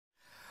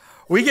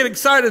We get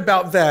excited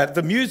about that.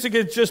 The music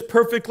is just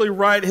perfectly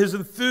right. His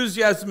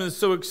enthusiasm is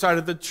so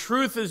excited. The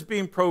truth is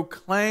being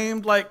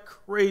proclaimed like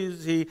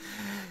crazy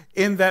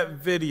in that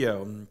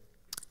video.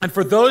 And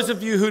for those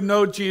of you who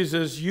know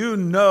Jesus, you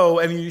know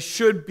and you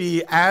should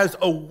be as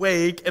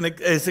awake and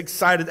as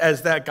excited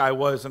as that guy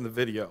was in the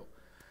video.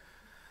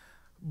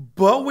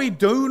 But we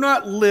do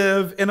not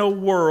live in a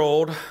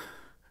world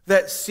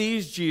that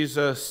sees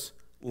Jesus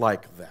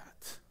like that.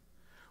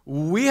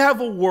 We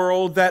have a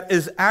world that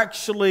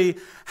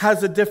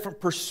has a different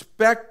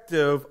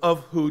perspective of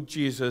who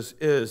Jesus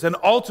is. And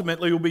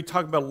ultimately, we'll be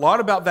talking about a lot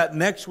about that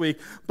next week.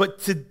 But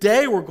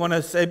today we're going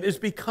to say it's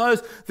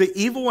because the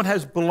evil one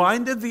has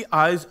blinded the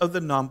eyes of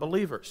the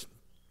non-believers.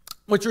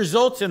 Which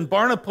results in,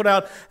 Barna put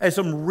out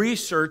some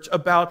research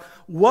about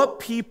what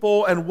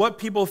people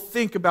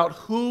think about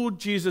who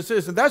Jesus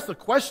is. And that's the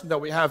question that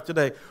we have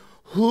today.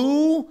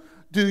 Who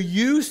do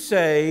you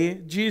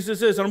say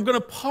Jesus is? And I'm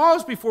going to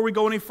pause before we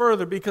go any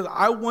further because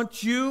I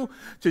want you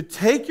to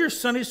take your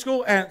Sunday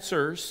school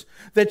answers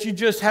that you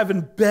just have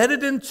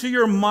embedded into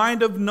your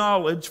mind of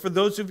knowledge for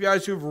those of you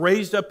guys who've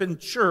raised up in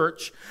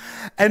church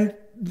and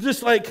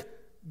just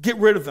get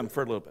rid of them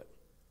for a little bit.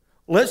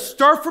 Let's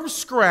start from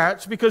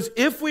scratch because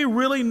if we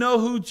really know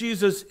who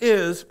Jesus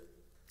is,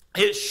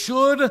 it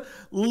should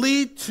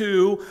lead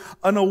to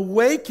an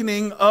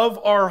awakening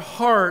of our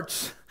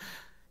hearts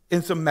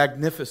in some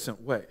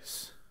magnificent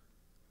ways.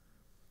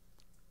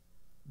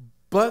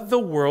 But the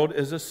world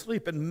is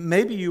asleep, and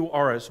maybe you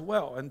are as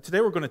well. And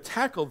today we're going to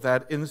tackle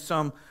that in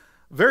some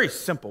very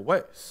simple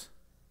ways.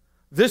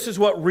 This is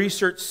what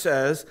research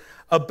says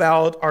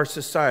about our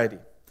society.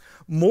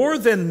 More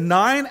than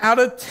 9 out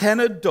of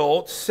 10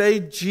 adults say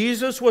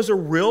Jesus was a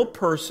real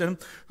person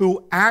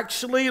who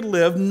actually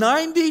lived.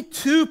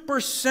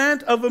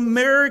 92% of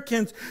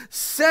Americans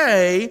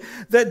say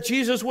that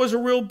Jesus was a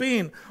real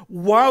being.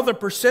 While the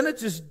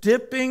percentage is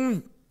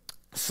dipping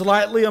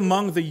slightly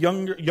among the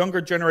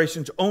younger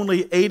generations,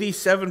 only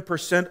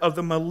 87% of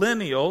the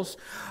millennials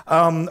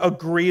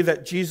agree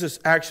that Jesus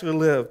actually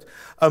lived.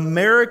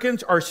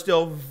 Americans are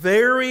still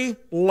very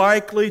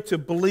likely to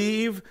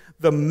believe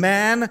the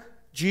man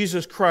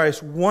Jesus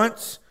Christ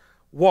once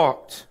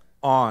walked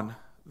on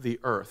the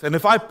earth. And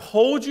if I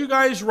polled you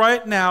guys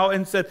right now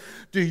and said,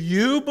 do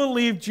you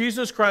believe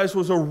Jesus Christ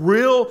was a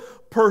real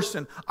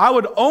person? I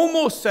would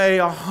almost say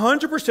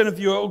 100% of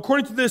you,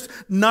 according to this,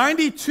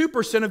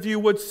 92% of you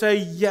would say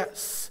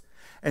yes.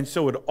 And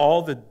so would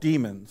all the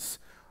demons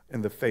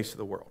in the face of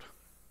the world.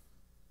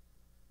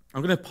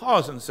 I'm going to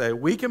pause and say,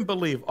 we can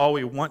believe all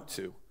we want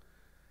to,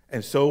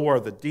 and so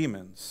are the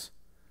demons.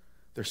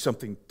 There's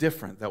something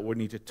different that we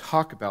need to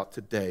talk about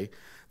today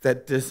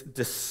that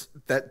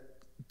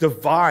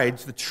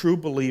divides the true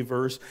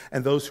believers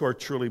and those who are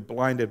truly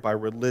blinded by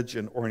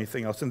religion or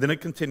anything else. And then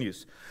it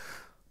continues.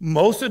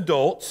 Most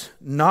adults,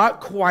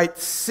 not quite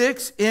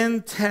 6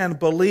 in 10,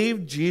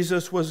 believe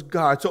Jesus was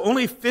God. So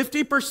only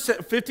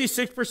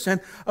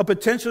 56% of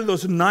potentially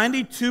those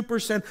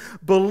 92%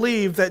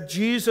 believe that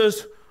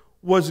Jesus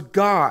was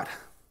God.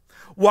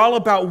 While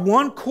about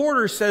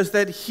 1/4 says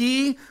that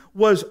he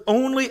was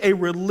only a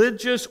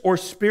religious or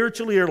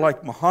spiritual leader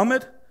like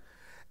Muhammad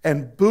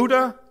and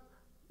Buddha,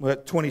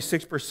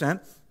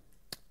 26%,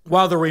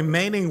 while the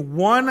remaining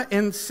 1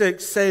 in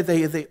 6 say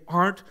they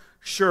aren't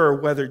sure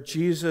whether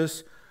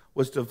Jesus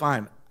was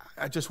divine.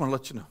 I just want to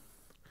let you know,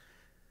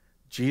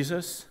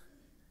 Jesus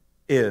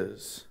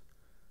is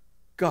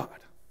God.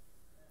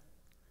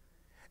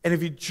 And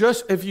if you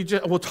just,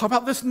 we'll talk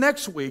about this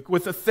next week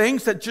with the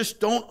things that just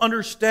don't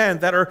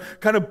understand, that are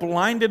kind of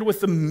blinded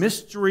with the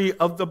mystery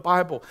of the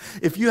Bible.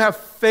 If you have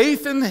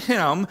faith in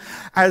Him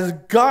as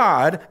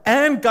God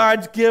and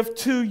God's gift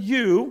to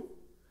you,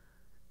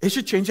 it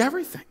should change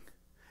everything.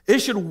 It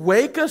should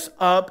wake us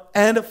up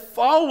and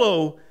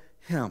follow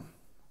Him.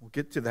 We'll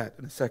get to that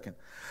in a second.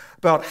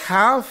 About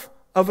half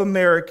of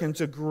Americans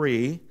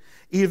agree,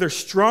 either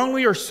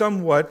strongly or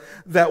somewhat,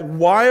 that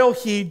while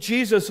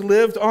Jesus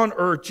lived on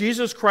earth,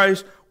 Jesus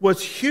Christ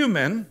was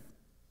human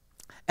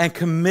and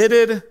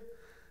committed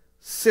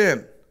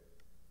sin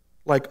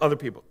like other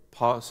people.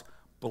 Pause.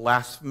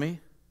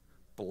 Blasphemy.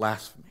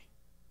 Blasphemy.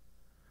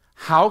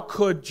 How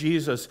could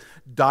Jesus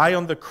die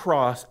on the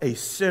cross a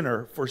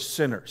sinner for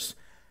sinners?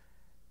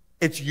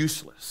 It's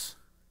useless.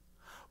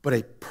 But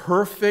a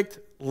perfect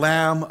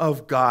Lamb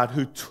of God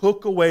who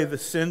took away the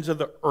sins of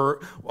the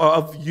earth,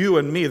 of you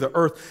and me, the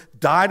earth,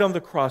 died on the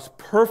cross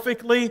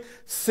perfectly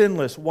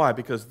sinless. Why?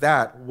 Because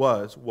that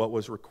was what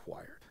was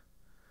required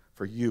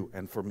for you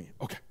and for me.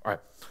 Okay, all right.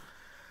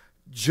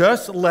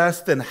 Just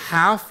less than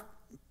half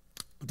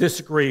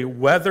disagree,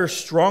 whether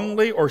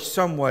strongly or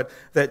somewhat,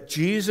 that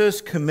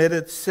Jesus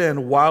committed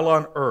sin while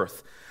on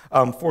earth.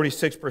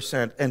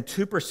 46%, and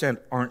 2%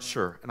 aren't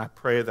sure. And I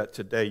pray that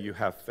today you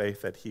have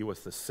faith that He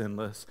was the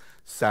sinless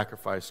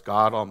sacrifice.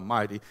 God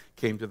Almighty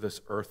came to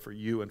this earth for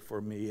you and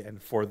for me.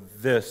 And for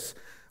this,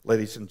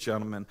 ladies and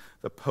gentlemen,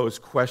 the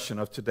posed question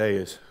of today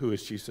is, who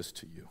is Jesus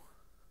to you?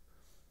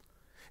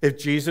 If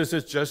Jesus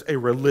is just a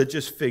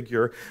religious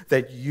figure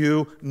that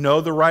you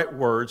know the right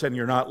words and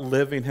you're not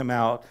living Him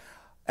out,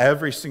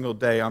 Every single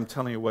day, I'm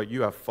telling you what,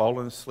 you have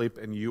fallen asleep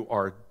and you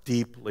are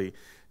deeply,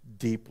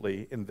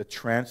 deeply in the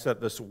trance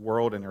that this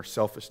world and your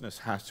selfishness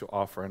has to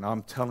offer. And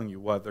I'm telling you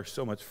what, there's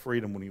so much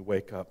freedom when you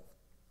wake up.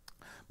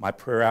 My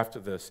prayer after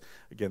this,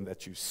 again,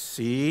 that you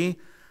see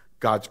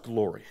God's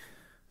glory,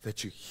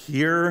 that you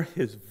hear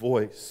his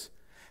voice,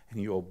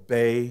 and you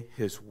obey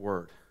his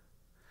word.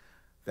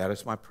 That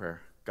is my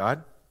prayer.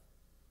 God,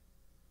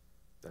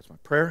 that's my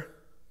prayer.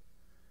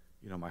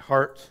 You know my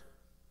heart.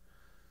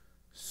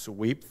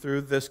 Sweep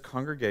through this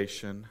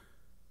congregation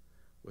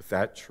with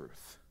that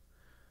truth,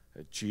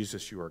 that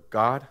Jesus, you are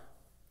God,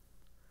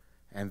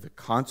 and the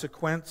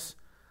consequence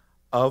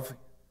of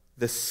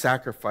the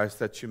sacrifice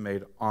that you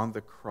made on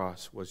the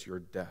cross was your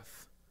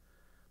death.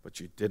 But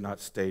you did not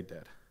stay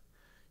dead.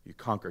 You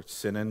conquered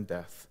sin and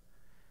death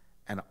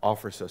and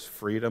offers us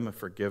freedom and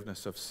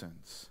forgiveness of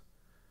sins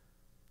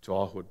to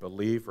all who would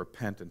believe,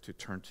 repent, and to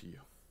turn to you.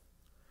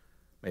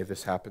 May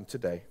this happen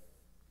today.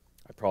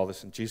 I pray all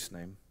this in Jesus'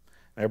 name.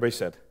 And everybody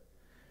said,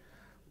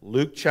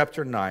 Luke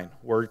chapter 9.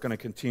 We're going to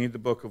continue the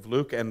book of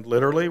Luke, and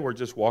literally we're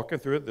just walking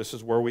through it. This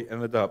is where we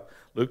ended up.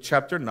 Luke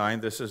chapter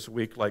 9. This is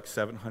week like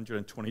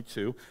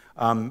 722.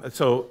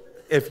 So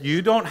if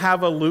you don't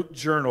have a Luke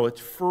journal,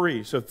 it's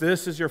free. So if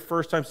this is your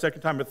first time,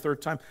 second time, or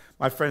third time,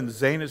 my friend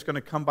Zane is going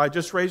to come by.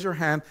 Just raise your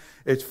hand.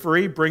 It's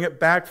free. Bring it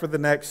back for the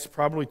next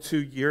probably 2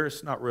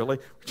 years. Not really.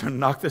 We're trying to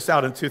knock this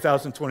out in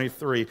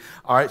 2023.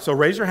 All right, so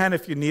raise your hand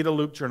if you need a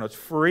Luke journal. It's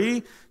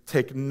free.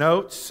 Take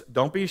notes.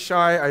 Don't be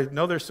shy. I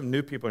know there's some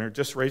new people in here.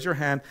 Just raise your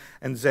hand.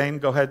 And Zane,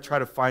 go ahead, try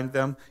to find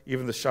them,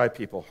 even the shy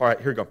people. All right,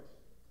 here we go.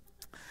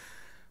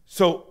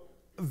 So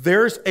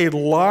there's a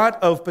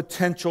lot of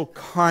potential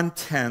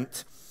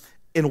content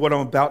in what I'm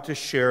about to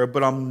share,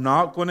 but I'm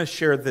not going to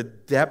share the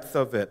depth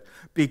of it,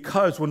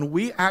 because when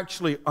we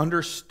actually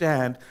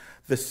understand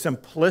the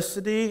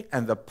simplicity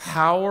and the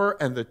power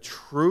and the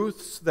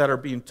truths that are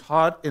being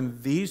taught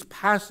in these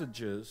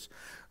passages,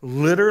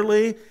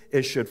 literally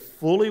it should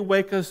fully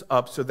wake us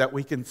up so that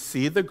we can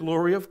see the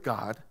glory of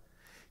God,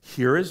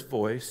 hear his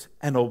voice,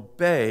 and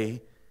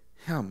obey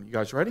him. You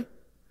guys ready?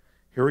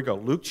 Here we go.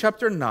 Luke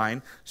chapter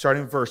 9,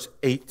 starting verse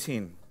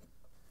 18.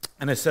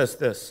 And it says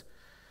this.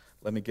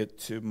 Let me get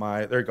to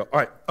my, there you go. All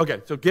right,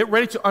 okay, so get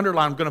ready to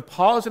underline. I'm going to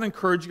pause and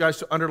encourage you guys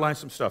to underline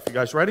some stuff. You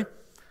guys ready?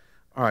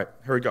 All right,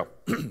 here we go.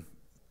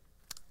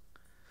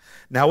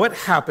 Now what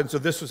happened, so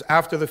this was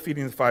after the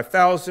feeding of the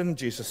 5,000.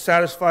 Jesus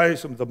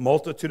satisfies the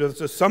multitude of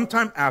this.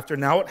 Sometime after,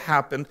 now it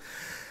happened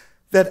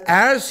that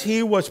as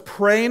he was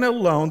praying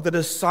alone, the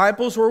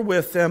disciples were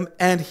with him,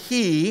 and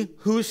he,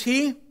 who's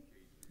he?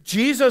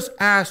 Jesus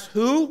asked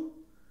who?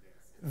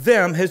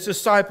 Them, his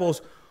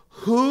disciples,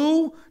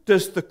 who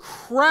does the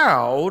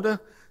crowd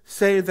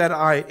say that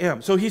I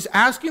am? So he's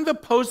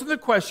posing the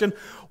question,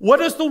 what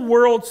does the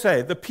world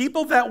say? The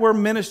people that we're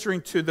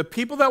ministering to, the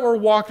people that we're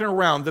walking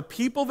around, the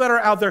people that are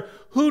out there,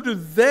 who do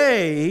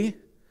they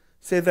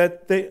say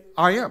that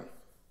I am?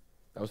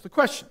 That was the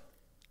question.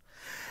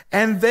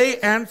 And they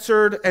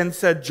answered and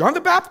said, John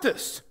the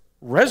Baptist,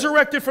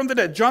 resurrected from the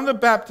dead, John the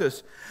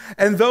Baptist.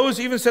 And those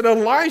even said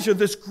Elijah,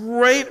 this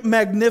great,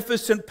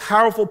 magnificent,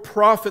 powerful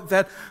prophet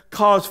that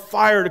caused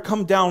fire to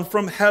come down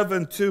from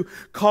heaven to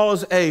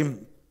cause a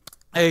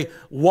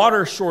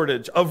water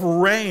shortage of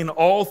rain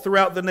all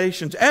throughout the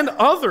nations, and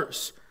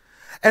others.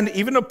 And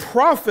even a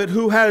prophet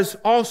who has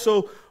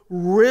also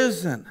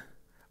risen.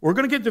 We're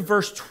going to get to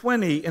verse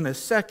 20 in a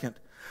second.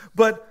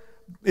 But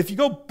if you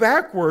go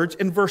backwards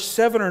in verse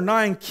 7 or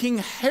 9, King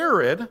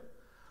Herod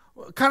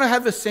kind of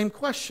had the same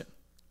question.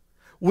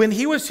 When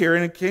he was here,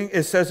 and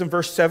it says in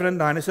verse 7 and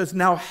 9, it says,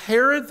 Now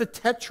Herod the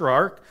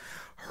Tetrarch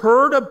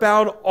heard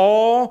about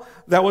all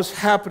that was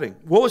happening.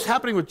 What was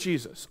happening with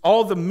Jesus?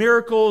 All the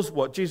miracles,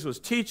 what Jesus was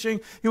teaching.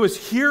 He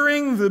was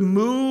hearing the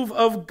move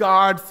of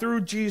God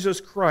through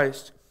Jesus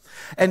Christ.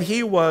 And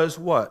he was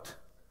what?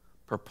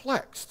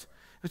 Perplexed.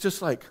 It's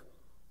just like,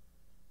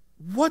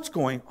 what's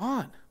going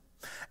on?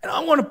 And I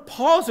want to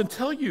pause and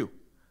tell you,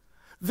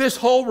 this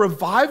whole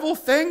revival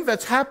thing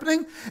that's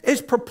happening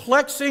is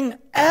perplexing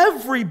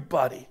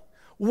everybody.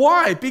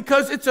 Why?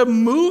 Because it's a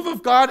move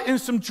of God in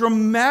some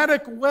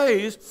dramatic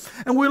ways.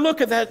 And we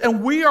look at that,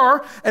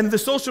 and the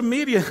social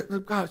media,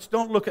 gosh,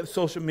 don't look at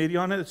social media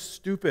on it. It's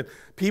stupid.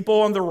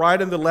 People on the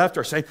right and the left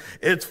are saying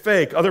it's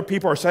fake. Other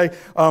people are saying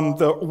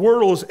the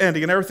world is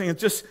ending and everything.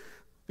 It's just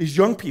these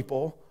young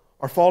people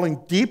are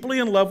falling deeply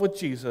in love with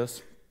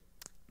Jesus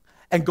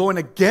and going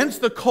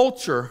against the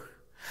culture,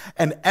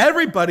 and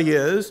everybody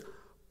is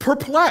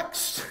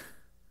perplexed.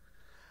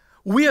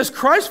 We as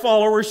Christ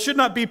followers should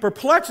not be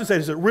perplexed and say,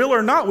 is it real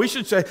or not? We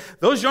should say,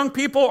 those young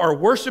people are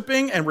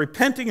worshiping and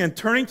repenting and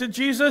turning to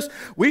Jesus.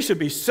 We should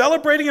be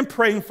celebrating and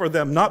praying for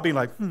them, not being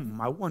like,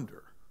 I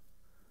wonder.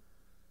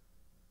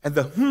 And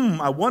the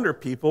I wonder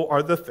people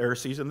are the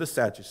Pharisees and the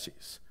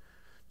Sadducees.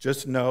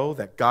 Just know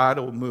that God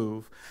will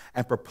move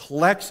and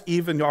perplex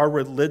even our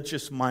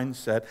religious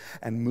mindset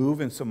and move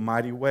in some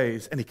mighty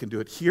ways. And he can do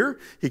it here,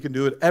 he can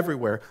do it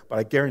everywhere, but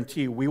I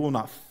guarantee you we will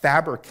not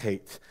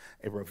fabricate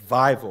a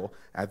revival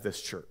at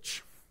this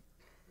church.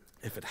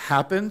 If it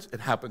happens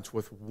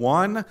with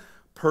one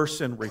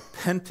person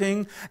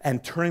repenting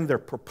and turning their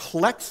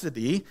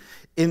perplexity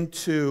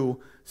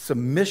into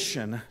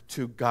submission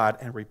to God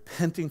and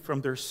repenting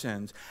from their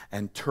sins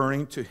and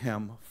turning to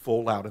Him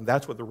full out. And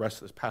that's what the rest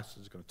of this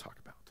passage is going to talk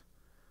about.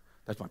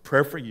 That's my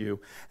prayer for you,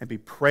 and be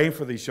praying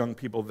for these young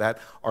people that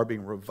are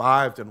being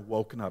revived and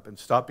woken up, and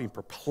stop being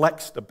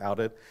perplexed about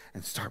it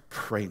and start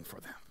praying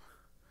for them,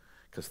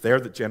 because they're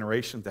the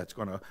generation that's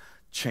going to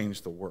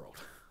change the world.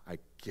 I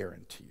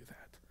guarantee you that.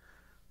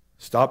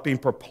 Stop being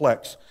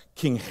perplexed.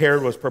 King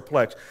Herod was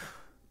perplexed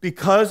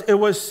because it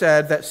was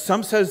said that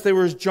some says they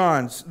were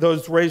John,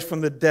 those raised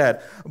from the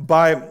dead.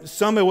 By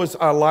some it was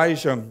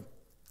Elijah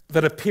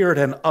that appeared,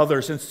 and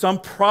others, and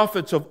some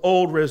prophets of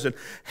old risen.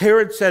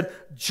 Herod said,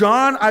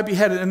 John I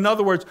beheaded. In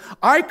other words,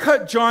 I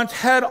cut John's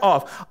head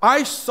off.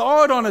 I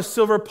saw it on a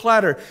silver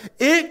platter.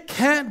 It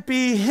can't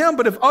be him.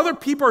 But if other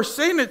people are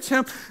saying it's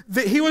him,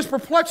 that he was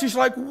perplexed. He's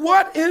like,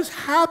 what is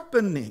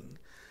happening?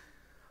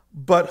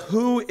 But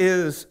who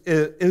is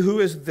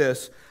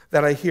this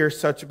that I hear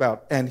such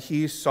about? And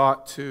he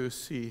sought to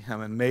see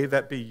him. And may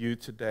that be you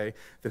today,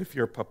 that if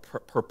you're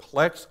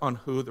perplexed on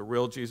who the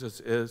real Jesus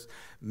is,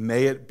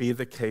 may it be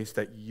the case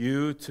that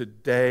you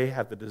today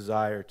have the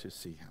desire to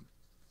see him.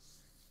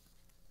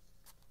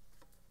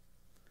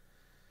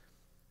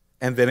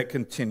 And then it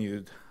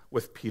continued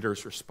with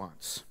Peter's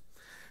response.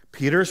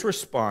 Peter's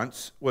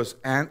response was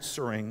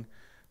answering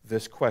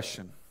this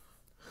question: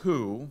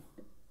 who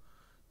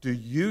do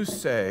you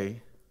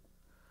say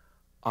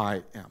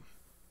I am?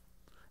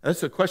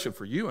 That's a question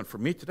for you and for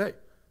me today,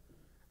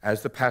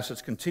 as the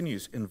passage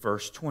continues in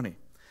verse 20.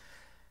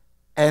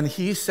 And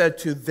he said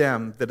to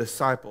them, the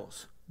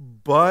disciples,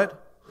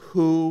 but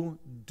who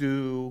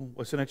do,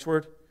 what's the next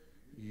word?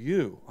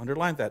 You.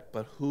 Underline that.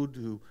 But who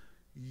do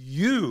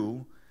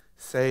you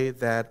say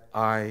that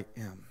I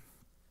am?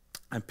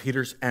 And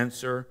Peter's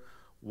answer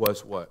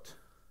was what?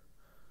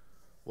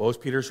 What was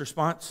Peter's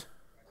response?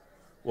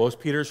 What was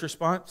Peter's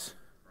response?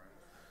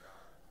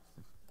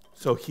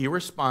 So he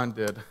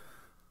responded,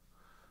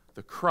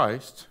 the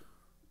Christ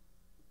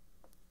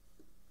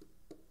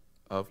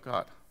of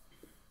God.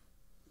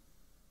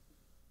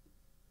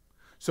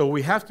 So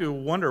we have to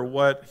wonder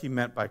what he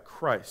meant by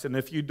Christ. And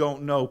if you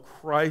don't know,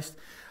 Christ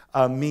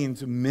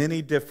means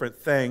many different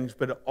things,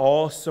 but it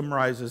all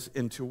summarizes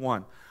into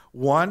one.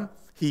 One,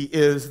 he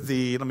is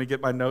the, let me get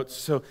my notes.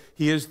 So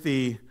he is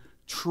the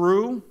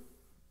true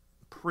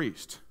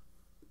priest.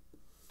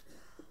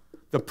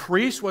 The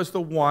priest was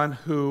the one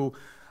who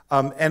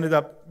ended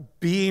up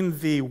being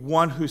the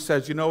one who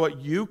says, you know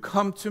what, you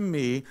come to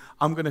me,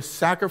 I'm going to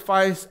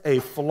sacrifice a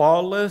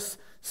flawless,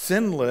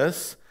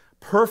 sinless,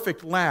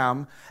 perfect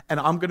lamb, and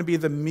I'm going to be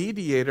the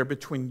mediator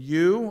between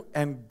you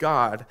and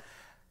God.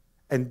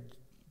 And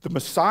the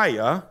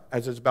Messiah,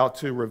 as it's about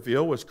to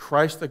reveal, was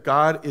Christ the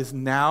God, is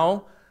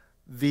now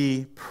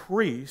the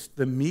priest,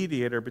 the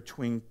mediator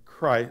between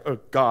Christ, or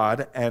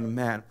God and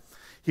man.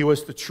 He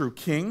was the true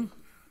king.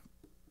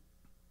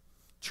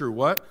 True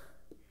what?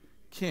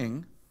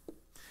 King.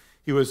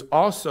 He was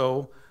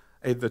also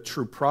the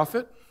true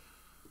prophet.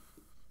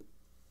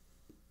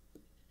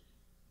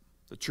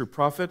 The true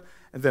prophet.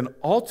 And then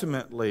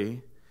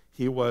ultimately,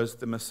 he was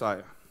the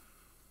Messiah.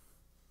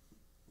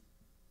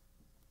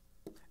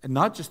 And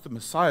not just the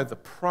Messiah, the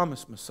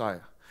promised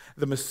Messiah.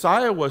 The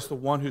Messiah was the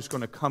one who's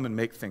going to come and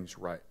make things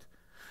right.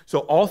 So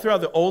all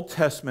throughout the Old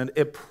Testament,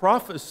 it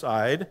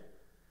prophesied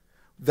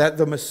that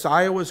the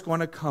Messiah was going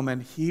to come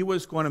and he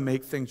was going to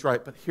make things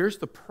right. But here's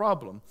the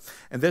problem,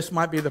 and this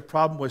might be the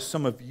problem with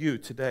some of you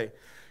today.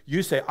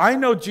 You say, I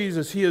know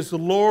Jesus, he is the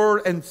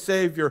Lord and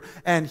Savior,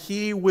 and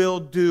he will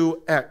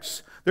do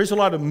X. There's a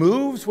lot of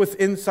moves with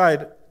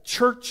inside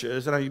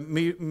churches, and I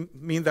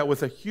mean that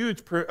with a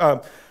huge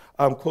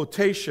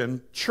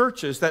quotation,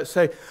 churches that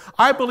say,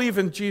 I believe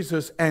in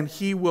Jesus and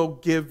he will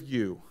give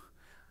you.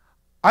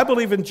 I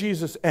believe in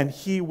Jesus and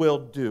he will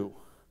do.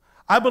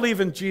 I believe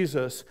in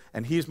Jesus,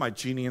 and he's my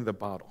genie in the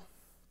bottle.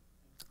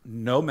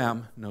 No,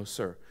 ma'am, no,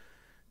 sir.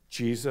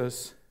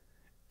 Jesus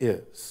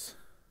is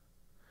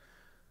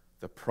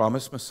the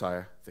promised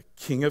Messiah, the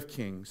King of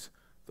Kings,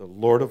 the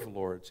Lord of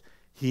Lords.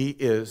 He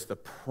is the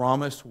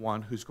promised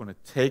one who's going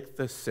to take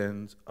the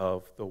sins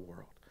of the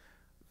world.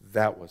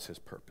 That was his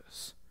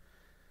purpose.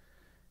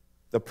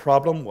 The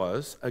problem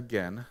was,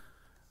 again,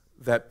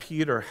 that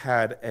Peter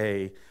had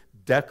a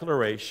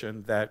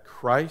declaration that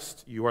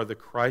Christ, you are the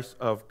Christ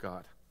of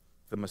God,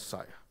 the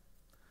Messiah.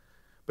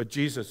 But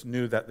Jesus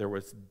knew that there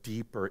was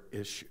deeper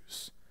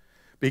issues.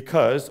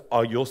 Because,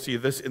 you'll see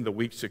this in the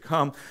weeks to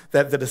come,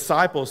 that the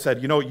disciples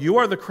said, you know, you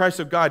are the Christ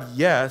of God,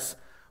 yes,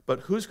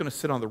 but who's going to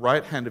sit on the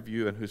right hand of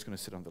you and who's going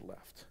to sit on the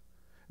left?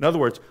 In other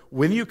words,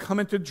 when you come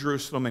into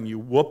Jerusalem and you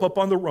whoop up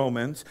on the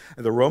Romans,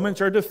 and the Romans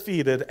are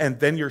defeated, and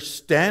then you're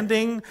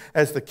standing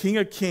as the King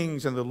of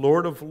Kings and the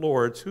Lord of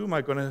Lords, who's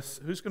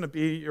going to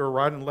be your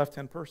right and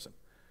left-hand person?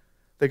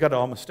 They got it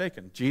all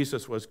mistaken.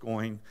 Jesus was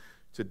going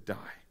to die.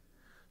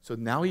 So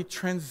now he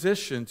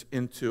transitions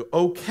into,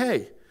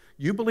 okay,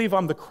 you believe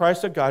I'm the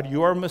Christ of God,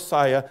 you are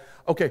Messiah.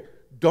 Okay,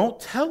 don't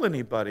tell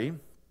anybody,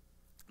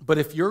 But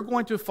if you're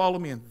going to follow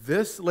me, and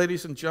this,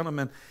 ladies and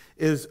gentlemen,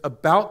 is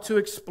about to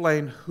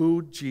explain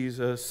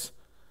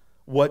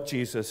what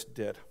Jesus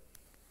did.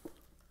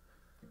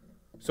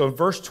 So in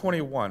verse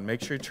 21,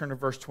 make sure you turn to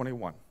verse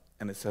 21,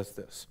 and it says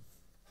this.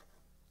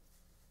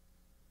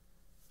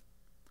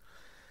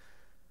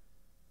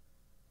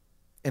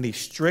 And he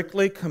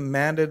strictly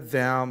commanded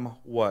them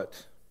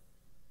what?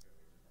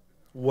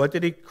 What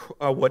did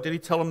he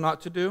tell them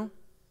not to do?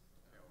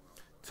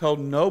 Tell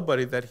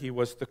nobody that he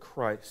was the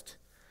Christ.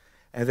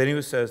 And then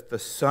he says, the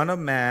Son of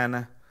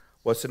Man,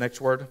 what's the next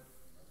word?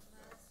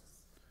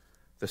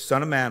 The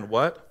Son of Man,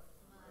 what?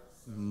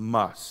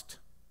 Must.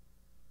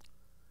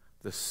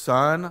 The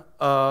Son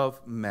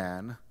of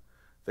Man,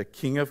 the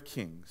King of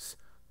Kings,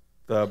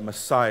 the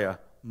Messiah,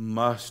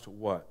 must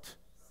what?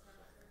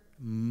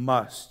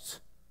 Must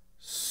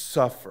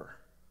suffer.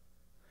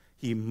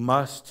 He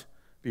must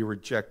be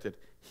rejected.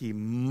 He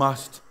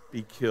must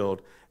be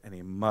killed, and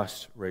he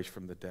must raise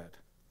from the dead.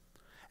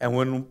 And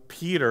when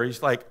Peter,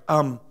 he's like,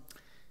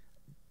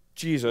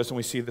 Jesus, and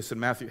we see this in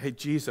Matthew, hey,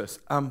 Jesus,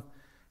 come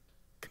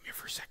here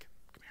for a second.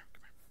 Come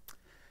here.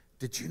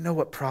 Did you know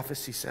what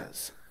prophecy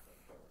says?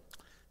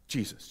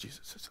 Jesus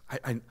says,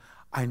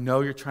 I know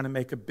you're trying to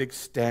make a big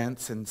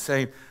stance and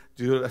saying,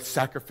 do a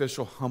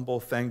sacrificial, humble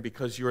thing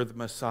because you're the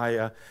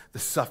Messiah, the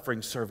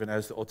suffering servant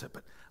as the Old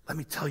Testament. But let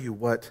me tell you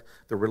what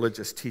the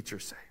religious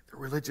teachers say. The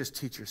religious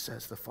teacher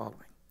says the following,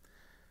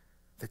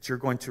 that you're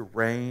going to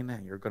reign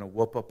and you're going to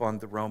whoop up on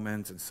the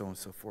Romans and so on and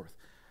so forth.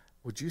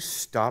 Would you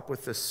stop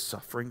with this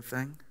suffering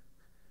thing?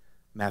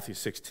 Matthew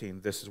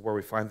 16, this is where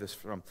we find this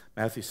from.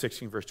 Matthew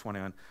 16, verse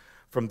 21.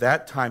 From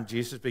that time,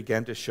 Jesus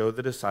began to show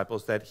the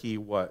disciples that he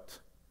what?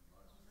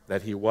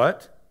 That he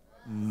what?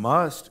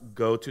 Must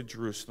go to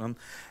Jerusalem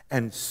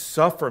and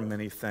suffer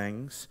many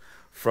things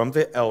from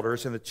the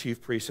elders and the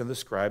chief priests and the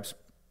scribes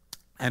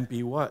and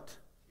be what?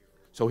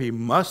 So he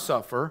must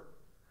suffer,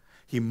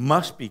 he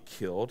must be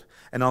killed,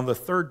 and on the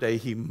third day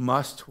he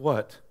must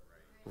what?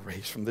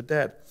 Raise from the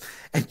dead.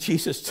 And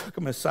Jesus took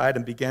him aside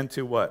and began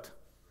to what?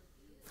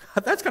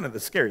 That's kind of the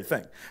scary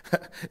thing.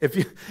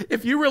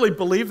 If you really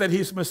believe that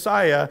he's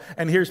Messiah,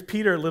 and here's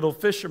Peter, little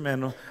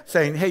fisherman,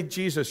 saying, hey,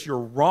 Jesus, you're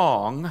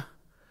wrong,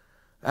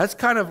 that's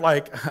kind of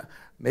like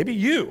maybe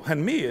you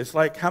and me. It's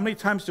like, how many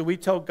times do we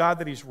tell God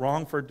that he's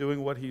wrong for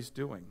doing what he's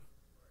doing?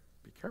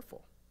 Be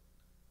careful.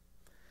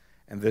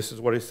 And this is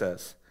what he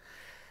says.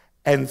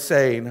 And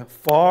saying,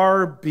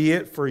 far be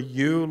it for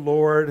you,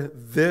 Lord,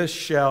 this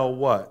shall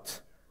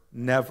what?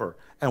 Never.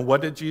 And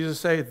what did Jesus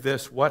say?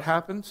 This what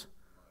happens?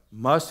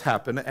 Must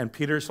happen. And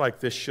Peter's like,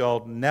 this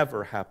shall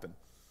never happen.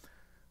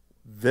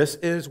 This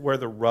is where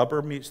the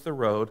rubber meets the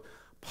road,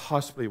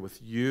 possibly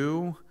with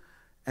you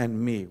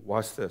and me.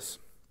 Watch this.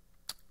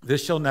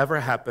 This shall never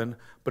happen.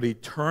 But he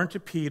turned to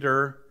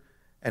Peter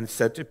and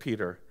said to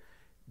Peter,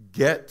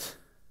 get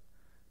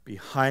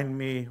behind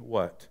me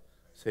what?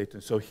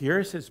 Satan. So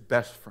here's his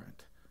best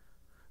friend.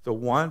 The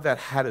one that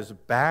had his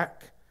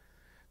back.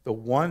 The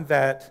one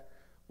that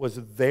was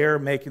there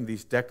making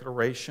these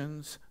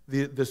declarations.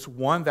 This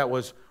one that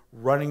was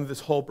running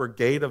this whole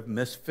brigade of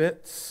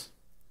misfits.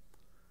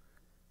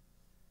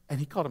 And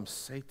he called him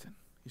Satan.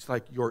 He's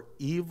like, your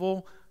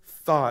evil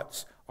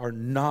thoughts are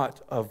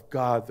not of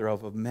God, they're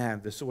of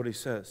man. This is what he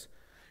says.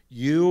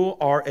 You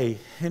are a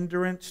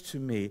hindrance to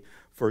me,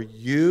 for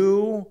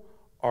you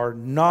are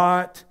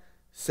not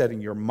setting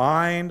your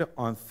mind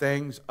on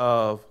things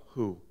of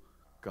who?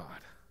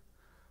 God.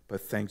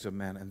 But things of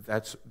man. And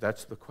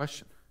that's the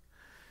question.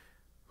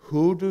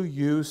 Who do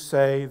you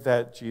say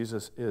that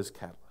Jesus is,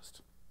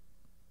 Catalyst?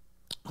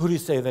 Who do you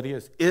say that he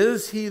is?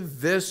 Is he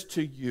this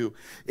to you?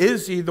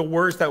 Is he the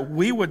words that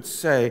we would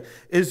say?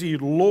 Is he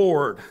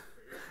Lord?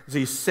 Is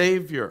he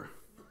Savior?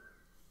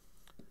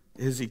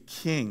 Is he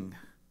King?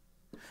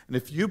 And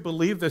if you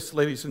believe this,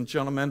 ladies and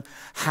gentlemen,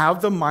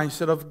 have the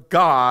mindset of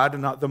God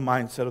and not the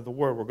mindset of the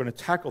world. We're going to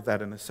tackle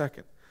that in a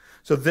second.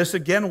 So this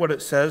again, what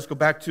it says, go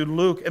back to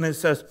Luke, and it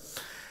says,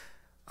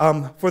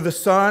 for the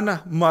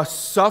Son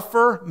must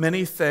suffer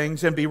many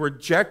things and be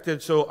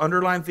rejected. So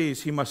underline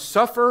these. He must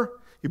suffer,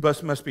 he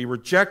must be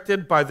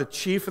rejected by the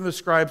chief and the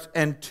scribes,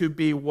 and to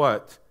be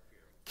what?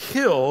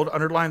 Killed,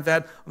 underline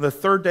that, on the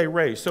third day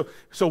raised.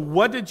 So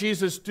what did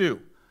Jesus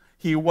do?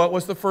 What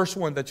was the first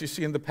one that you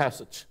see in the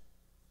passage?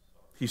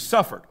 He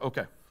suffered,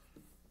 okay.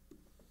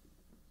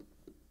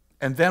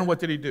 And then what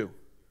did he do?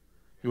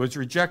 He was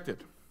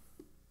rejected.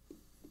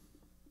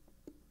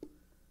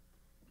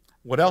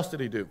 What else did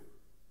he do?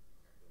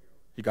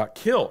 He got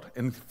killed.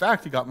 In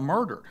fact, he got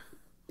murdered.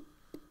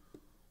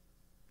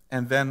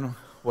 And then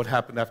what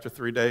happened after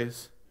 3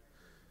 days?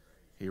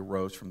 He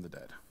rose from the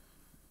dead.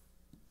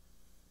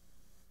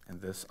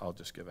 And this, I'll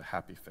just give a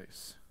happy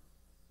face.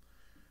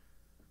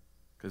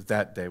 Because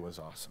that day was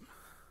awesome.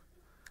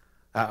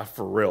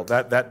 For real,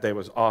 that day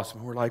was awesome.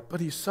 And we're like, but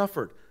he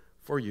suffered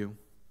for you.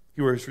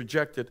 He was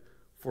rejected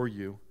for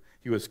you.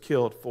 He was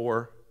killed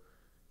for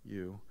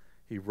you.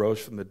 He rose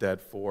from the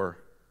dead for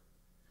you.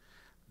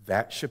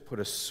 That should put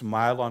a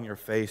smile on your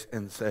face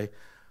and say,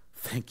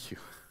 thank you.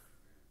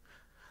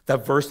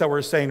 That verse that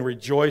we're saying,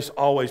 rejoice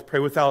always, pray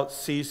without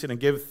ceasing, and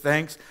give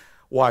thanks.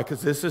 Why?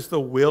 Because this is the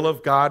will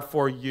of God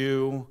for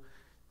you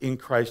in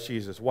Christ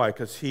Jesus. Why?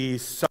 Because he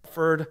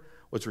suffered,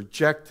 was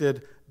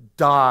rejected,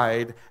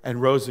 died,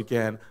 and rose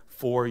again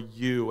for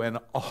you. And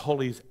all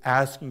he's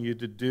asking you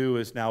to do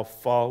is now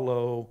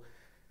follow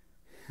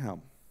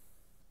him.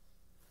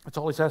 That's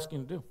all he's asking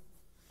you to do.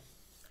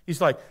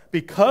 He's like,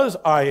 because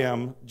I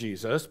am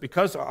Jesus,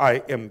 because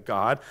I am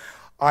God,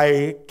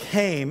 I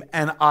came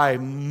and I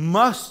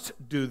must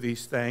do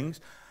these things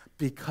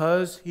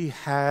because he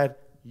had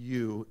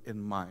you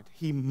in mind.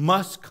 He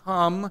must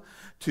come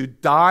to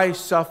die,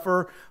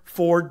 suffer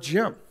for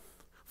Jim,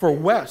 for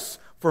Wes,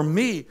 for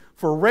me,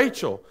 for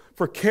Rachel,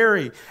 for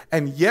Carrie,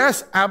 and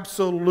yes,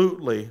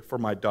 absolutely for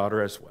my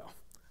daughter as well.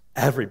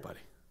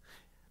 Everybody.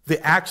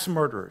 The axe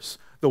murderers,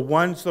 the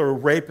ones that are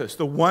rapists,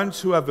 the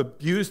ones who have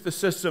abused the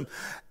system,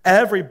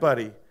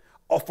 everybody,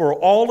 for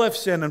all have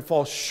sinned and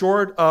fall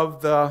short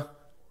of the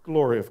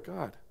glory of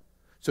God.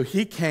 So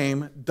he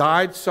came,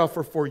 died,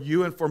 suffered for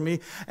you and for me,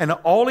 and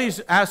all he's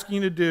asking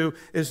you to do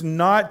is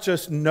not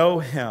just know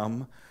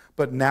him,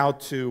 but now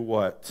to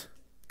what?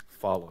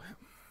 Follow him.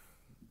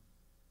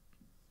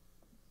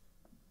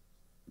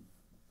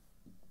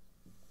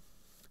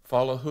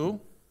 Follow who?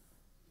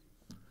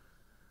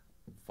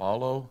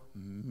 Follow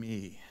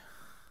me.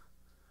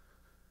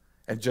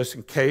 And just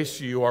in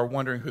case you are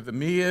wondering who the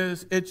me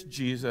is, it's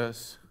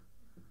Jesus.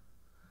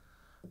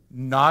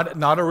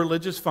 Not a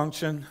religious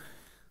function,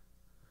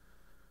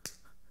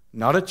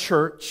 not a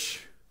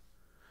church,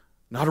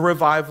 not a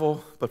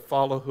revival, but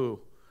follow who?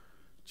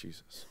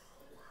 Jesus.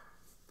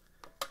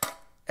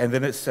 And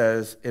then it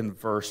says in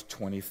verse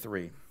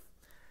 23,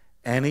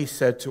 and he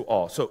said to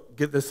all. So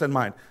get this in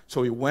mind.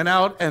 So he went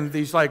out and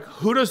he's like,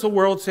 who does the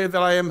world say that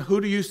I am?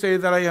 Who do you say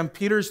that I am?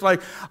 Peter's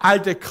like, I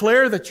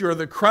declare that you're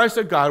the Christ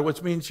of God,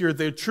 which means you're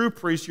the true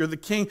priest, you're the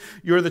king,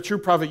 you're the true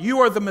prophet, you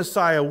are the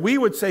Messiah. We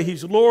would say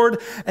he's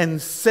Lord and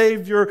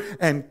Savior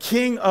and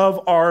King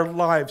of our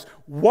lives.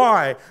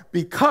 Why?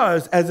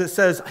 Because, as it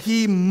says,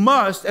 he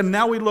must, and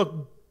now we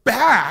look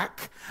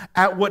back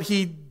at what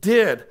he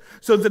did.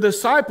 So the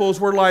disciples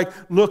were like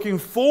looking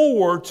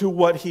forward to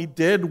what he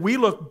did. We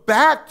look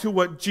back to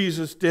what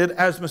Jesus did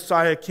as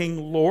Messiah,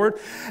 King, Lord.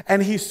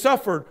 And he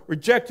suffered,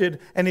 rejected,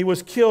 and he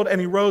was killed, and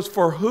he rose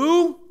for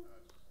who?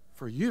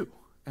 For you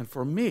and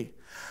for me.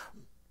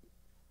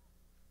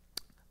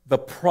 The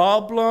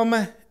problem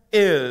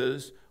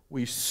is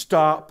we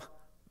stop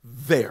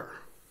there.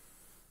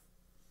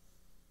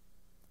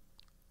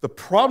 The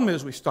problem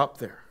is we stop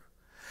there.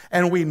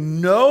 And we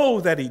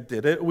know that he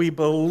did it. We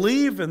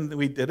believe that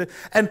we did it.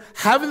 And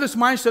having this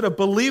mindset of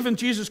believe in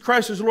Jesus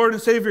Christ as Lord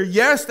and Savior,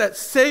 yes, that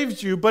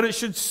saves you, but it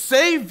should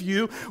save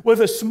you with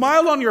a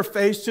smile on your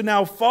face to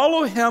now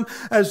follow him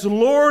as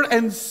Lord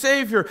and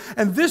Savior.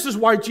 And this is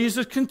why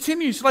Jesus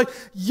continues. Like,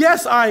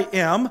 yes, I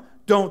am.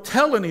 Don't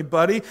tell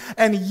anybody.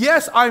 And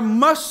yes, I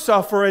must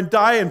suffer and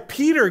die. And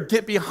Peter,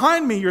 get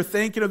behind me. You're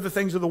thinking of the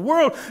things of the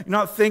world. You're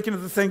not thinking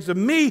of the things of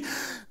me.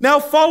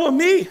 Now follow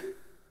me.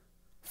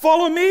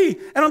 Follow me.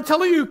 And I'm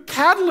telling you,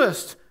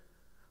 Catalyst,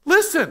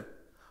 listen,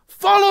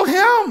 follow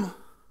him.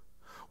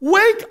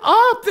 Wake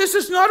up. This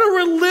is not a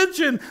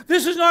religion.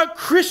 This is not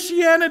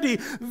Christianity.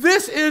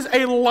 This is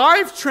a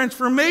life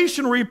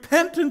transformation,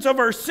 repentance of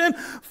our sin,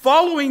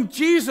 following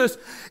Jesus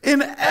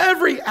in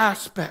every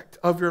aspect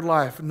of your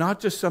life,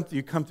 not just something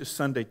you come to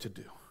Sunday to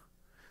do.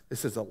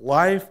 This is a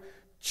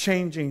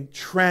life-changing,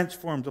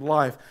 transformed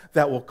life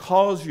that will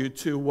cause you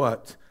to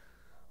what?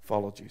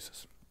 Follow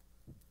Jesus.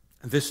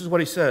 And this is what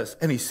he says.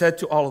 And he said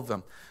to all of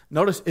them.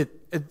 Notice it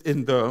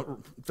in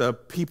the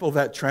people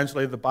that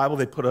translated the Bible,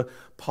 they put a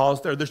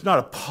pause there. There's not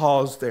a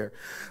pause there.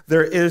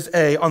 There is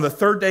on the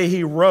third day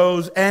he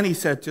rose and he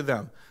said to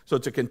them. So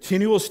it's a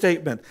continual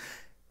statement.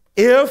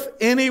 If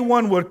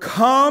anyone would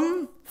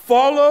come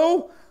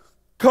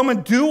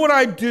and do what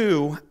I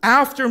do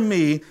after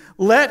me,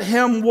 let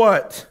him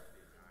what?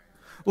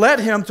 Let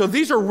him. So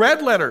these are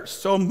red letters.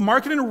 So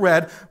mark it in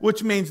red,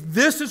 which means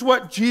this is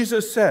what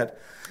Jesus said.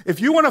 If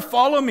you want to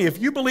follow me,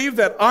 if you believe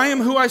that I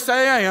am who I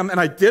say I am, and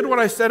I did what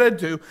I said I'd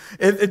do,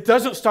 it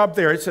doesn't stop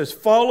there. It says,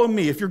 follow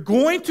me. If you're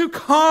going to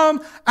come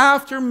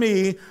after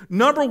me,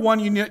 number one,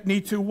 you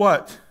need to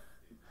what?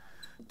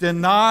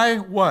 Deny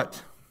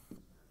what?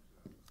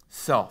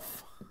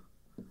 Self.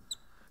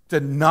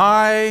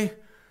 Deny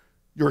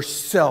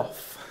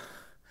yourself.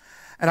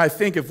 And I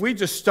think if we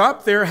just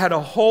stopped there, had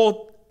a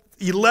whole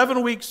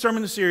 11-week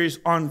sermon series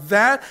on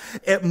that,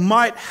 it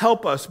might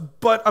help us.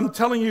 But I'm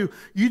telling you,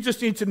 you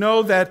just need to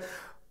know that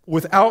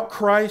without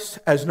Christ,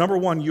 as number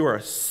one, you are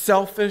a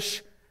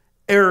selfish,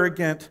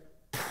 arrogant,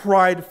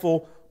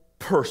 prideful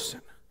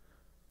person.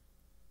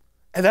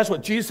 And that's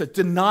what Jesus said.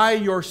 Deny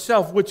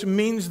yourself, which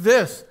means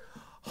this.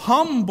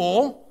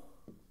 Humble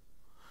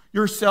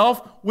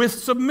yourself with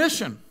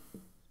submission.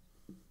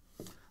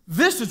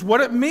 This is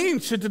what it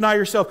means to deny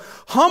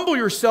yourself. Humble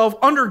yourself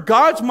under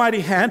God's mighty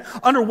hand,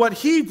 under what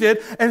he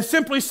did, and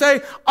simply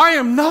say, I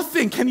am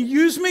nothing. Can you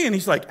use me? And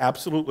he's like,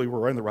 absolutely,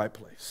 we're in the right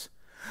place.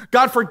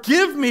 God,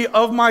 forgive me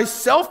of my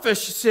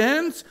selfish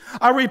sins.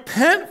 I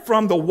repent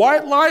from the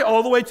white lie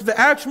all the way to the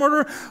axe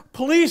murder.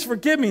 Please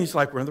forgive me. He's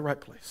like, we're in the right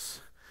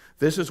place.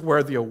 This is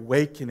where the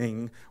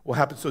awakening will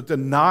happen. So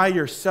deny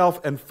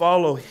yourself and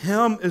follow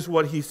him is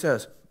what he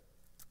says.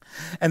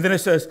 And then it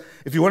says,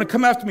 if you want to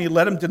come after me,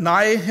 let him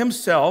deny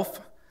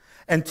himself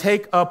and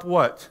take up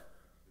what?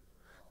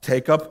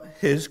 Take up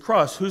his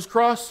cross. Whose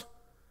cross?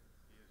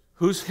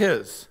 Who's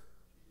his?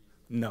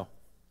 No.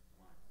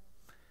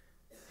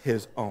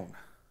 His own.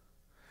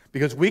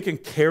 Because we can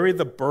carry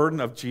the burden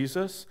of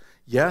Jesus,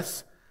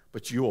 yes,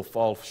 but you will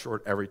fall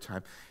short every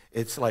time.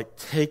 It's like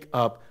take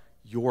up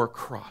your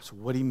cross.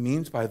 What he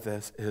means by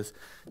this is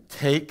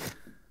carry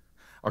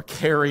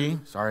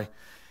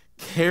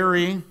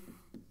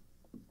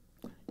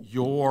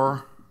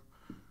your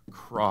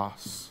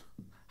cross.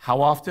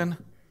 How often?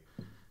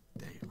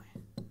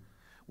 Daily.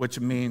 Which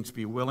means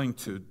be willing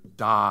to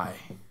die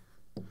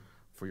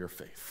for your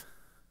faith.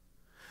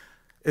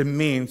 It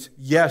means,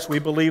 yes, we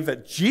believe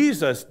that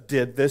Jesus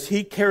did this.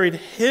 He carried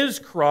his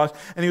cross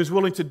and he was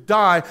willing to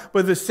die. But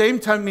at the same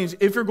time, it means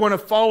if you're going to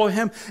follow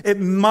him, it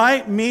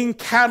might mean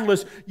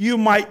catalyst. You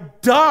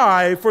might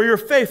die for your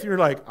faith. You're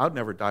like, I'll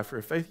never die for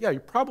your faith. Yeah,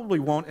 you probably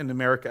won't in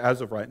America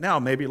as of right now,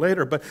 maybe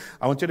later. But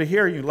I want you to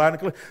hear you loud and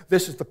clear.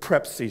 This is the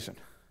prep season.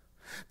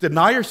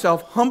 Deny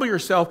yourself, humble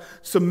yourself,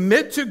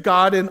 submit to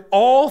God in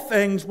all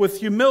things with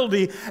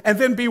humility, and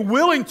then be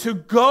willing to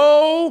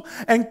go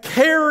and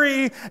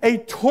carry a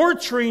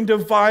torturing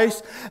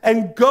device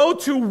and go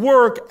to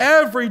work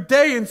every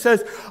day and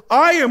says,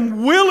 I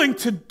am willing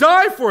to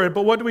die for it.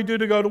 But what do we do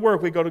to go to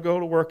work? We go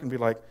to work and be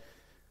like,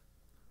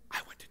 I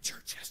went to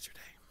church yesterday.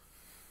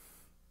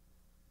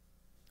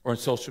 Or on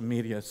social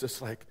media, it's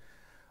just like,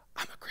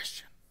 I'm a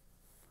Christian.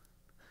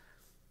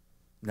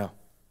 No.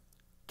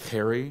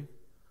 Carry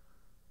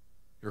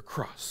your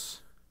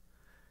cross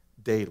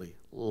daily,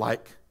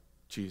 like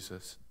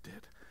Jesus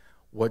did.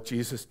 What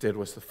Jesus did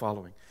was the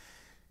following.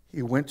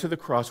 He went to the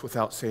cross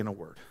without saying a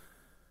word.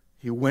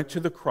 He went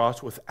to the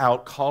cross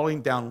without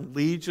calling down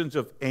legions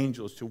of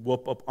angels to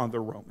whoop up on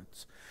the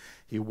Romans.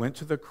 He went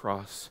to the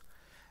cross,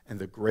 and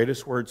the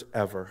greatest words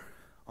ever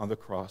on the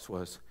cross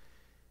was,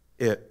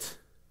 it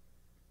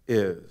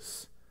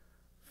is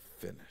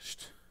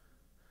finished.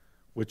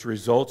 Which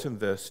results in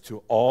this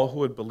to all who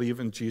would believe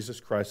in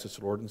Jesus Christ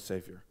as Lord and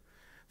Savior.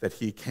 That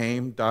he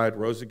came, died,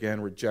 rose again,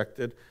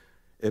 rejected.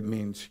 It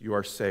means you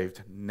are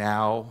saved.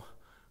 Now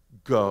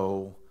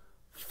go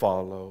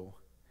follow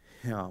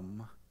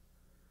him,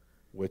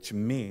 which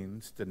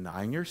means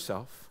denying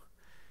yourself,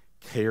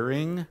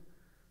 carrying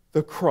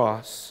the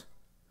cross,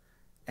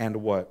 and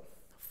what?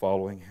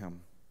 Following him.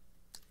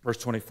 Verse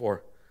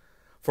 24,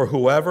 for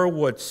whoever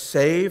would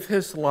save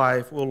his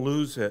life will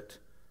lose it,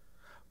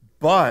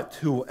 but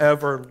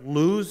whoever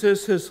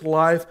loses his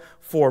life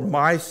for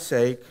my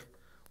sake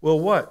will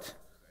what?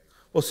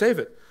 Will save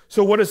it.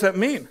 So what does that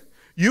mean?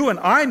 You and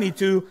I need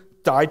to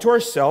die to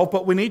ourselves,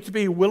 but we need to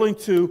be willing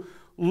to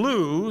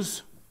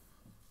lose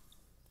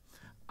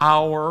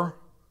our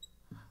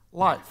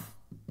life.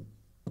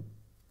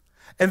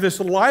 And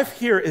this life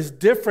here is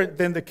different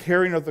than the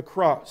carrying of the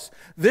cross.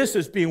 This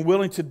is being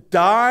willing to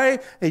die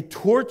a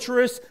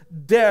torturous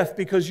death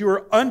because you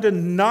are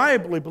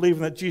undeniably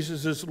believing that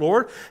Jesus is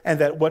Lord and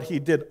that what he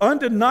did,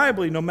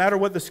 undeniably, no matter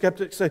what the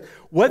skeptics say,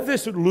 what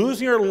this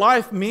losing your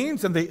life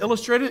means, and they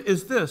illustrate it,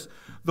 is this.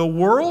 The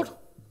world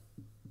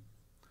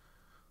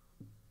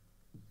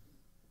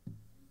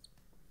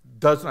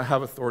does not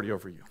have authority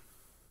over you.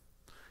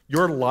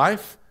 Your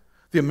life,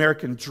 the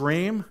American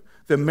dream,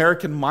 the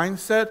American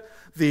mindset,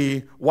 the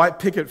white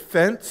picket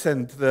fence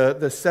and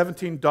the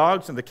 17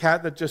 dogs and the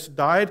cat that just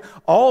died,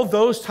 all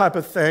those type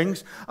of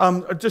things,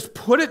 just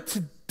put it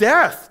to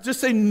death. Just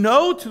say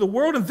no to the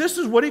world. And this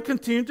is what he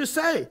continued to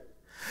say.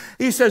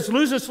 He says,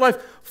 lose his life.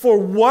 For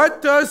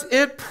what does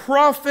it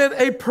profit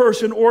a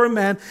person or a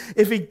man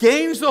if he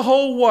gains the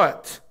whole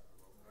what?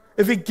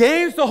 If he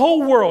gains the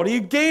whole world,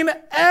 you gain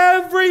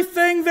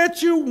everything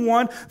that you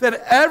want,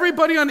 that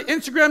everybody on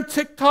Instagram,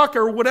 TikTok,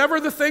 or whatever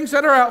the things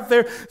that are out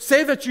there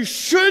say that you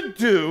should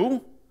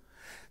do.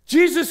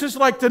 Jesus is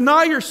like,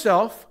 deny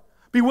yourself,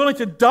 be willing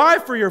to die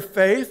for your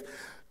faith,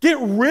 get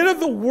rid of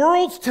the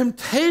world's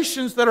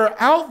temptations that are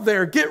out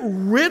there, get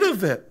rid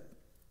of it.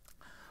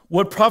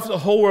 What profits the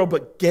whole world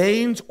but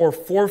gains or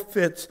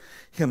forfeits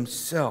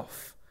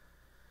himself?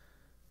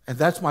 And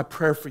that's my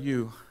prayer for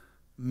you.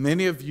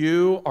 Many of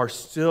you are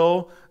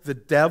still, the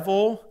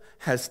devil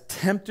has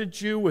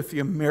tempted you with the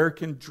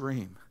American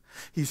dream.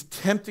 He's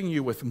tempting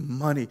you with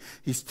money.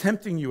 He's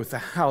tempting you with a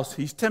house.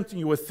 He's tempting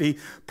you with the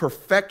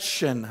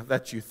perfection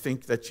that you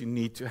think that you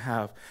need to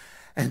have.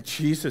 And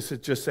Jesus is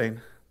just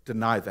saying,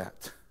 deny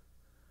that.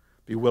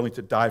 Be willing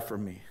to die for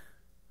me.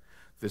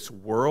 This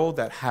world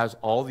that has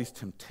all these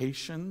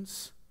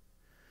temptations,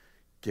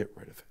 get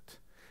rid of it.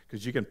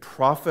 Because you can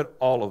profit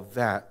all of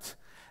that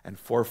and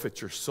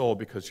forfeit your soul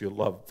because you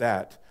love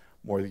that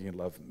more than you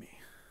love me.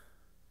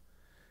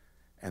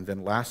 And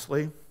then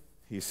lastly,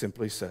 he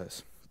simply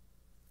says,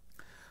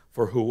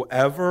 for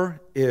whoever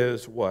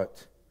is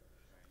what?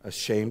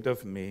 Ashamed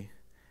of me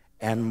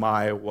and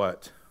my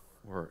what?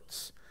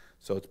 Words.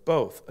 So it's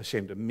both,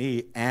 ashamed of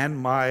me and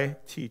my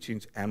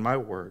teachings and my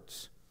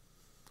words.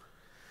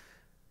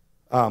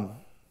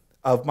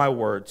 Of my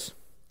words,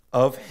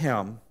 of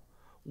him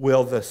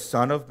will the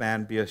Son of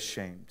Man be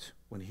ashamed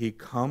when he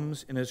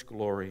comes in his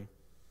glory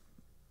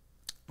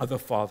of the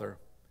Father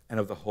and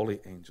of the holy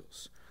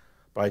angels.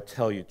 But I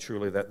tell you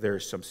truly that there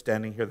is some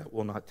standing here that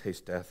will not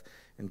taste death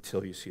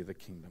until you see the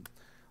kingdom.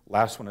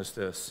 Last one is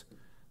this.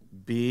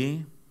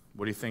 Be,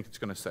 what do you think it's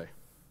going to say?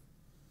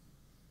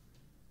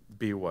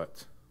 Be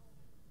what?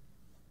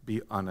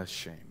 Be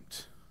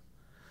unashamed.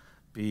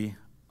 Be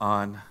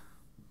unashamed.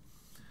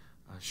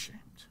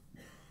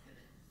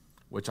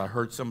 Which I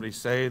heard somebody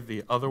say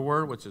the other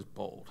word, which is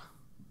bold.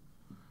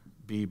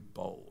 Be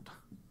bold.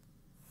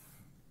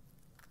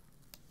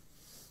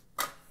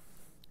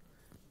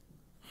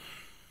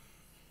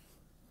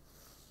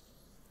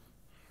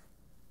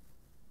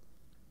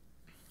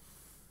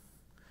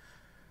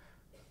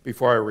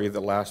 Before I read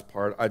the last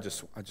part, I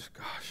just,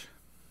 gosh.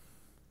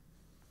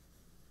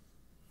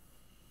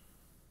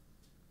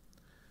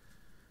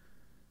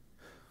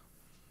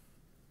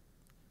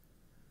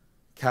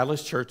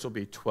 Catalyst Church will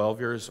be 12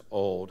 years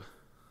old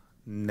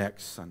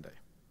next Sunday.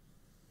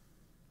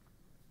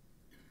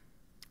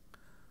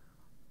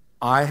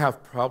 I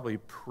have probably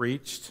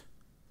preached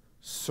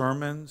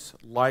sermons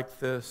like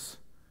this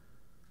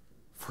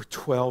for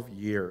 12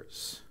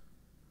 years.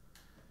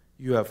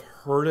 You have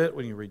heard it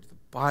when you read the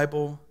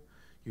Bible.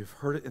 You've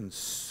heard it in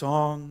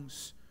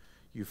songs.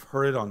 You've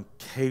heard it on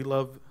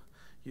Caleb.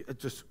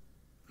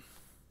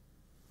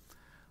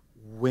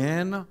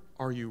 When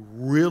are you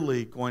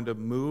really going to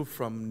move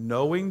from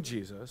knowing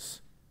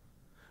Jesus,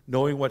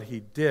 knowing what he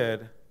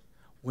did,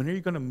 when are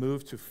you going to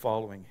move to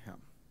following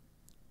him?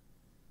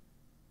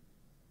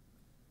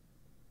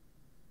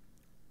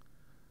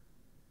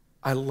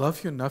 I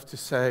love you enough to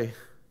say,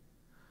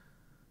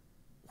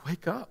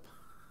 wake up.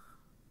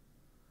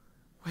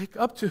 Wake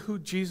up to who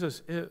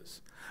Jesus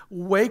is.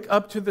 Wake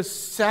up to the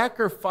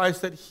sacrifice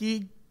that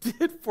he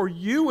did for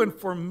you and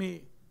for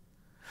me.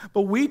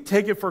 But we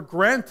take it for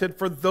granted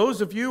for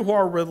those of you who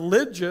are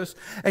religious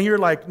and you're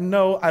like,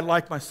 no, I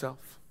like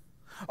myself.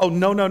 Oh,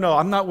 no,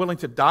 I'm not willing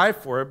to die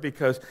for it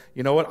because,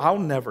 you know what, I'll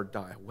never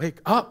die. Wake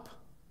up.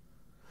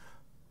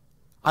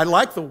 I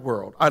like the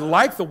world. I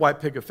like the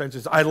white picket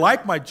fences. I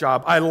like my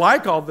job. I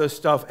like all this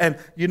stuff. And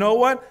you know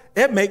what?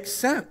 It makes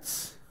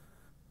sense.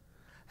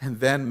 And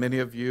then many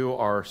of you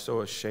are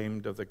so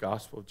ashamed of the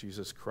gospel of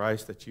Jesus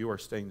Christ that you are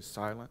staying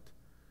silent.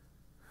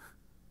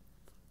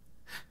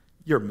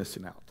 You're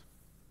missing out.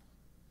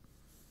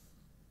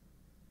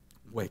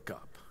 Wake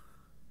up.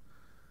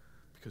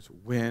 Because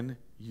when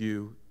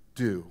you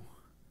do,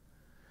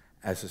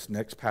 as this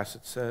next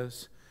passage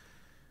says,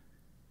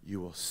 you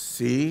will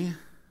see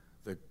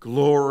the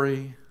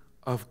glory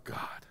of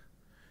God.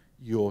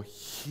 You'll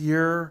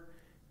hear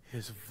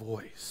his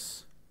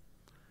voice.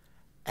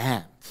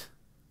 And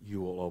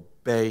you will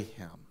obey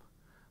him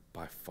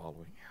by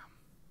following him.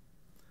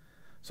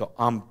 So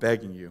I'm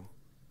begging you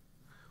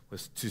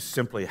to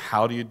simply,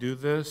 how do you do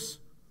this?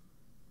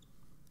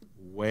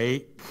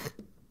 Wake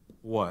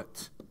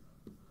what?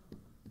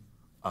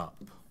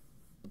 Up.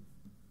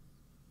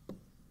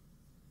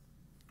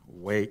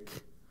 Wake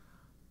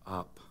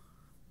up.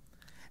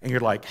 And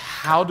you're like,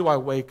 how do I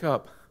wake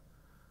up?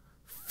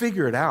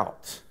 Figure it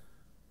out.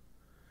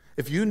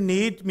 If you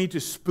need me to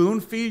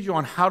spoon feed you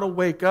on how to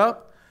wake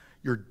up,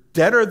 you're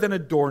deader than a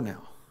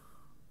doornail.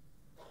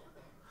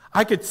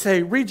 I could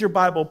say, read your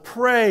Bible,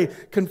 pray,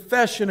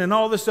 confession, and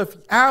all this stuff.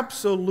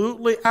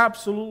 Absolutely,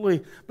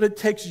 absolutely. But it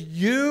takes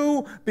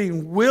you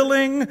being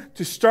willing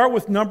to start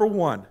with number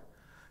one,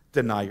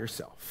 deny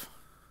yourself.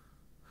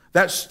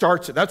 That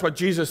starts it. That's what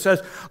Jesus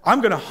says. I'm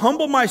going to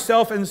humble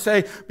myself and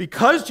say,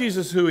 because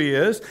Jesus is who he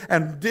is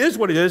and is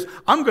what he is,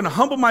 I'm going to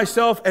humble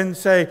myself and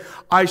say,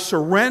 I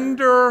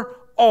surrender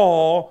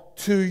all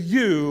to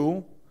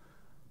you.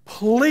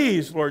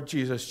 Please, Lord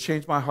Jesus,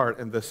 change my heart.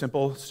 And the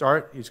simple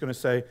start, he's going to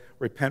say,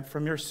 repent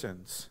from your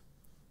sins,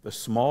 the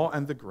small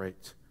and the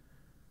great,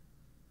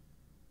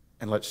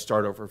 and let's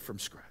start over from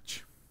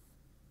scratch.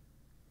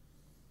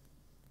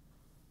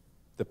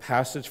 The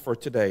passage for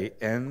today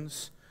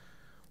ends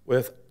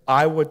with,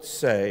 I would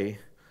say,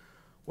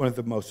 one of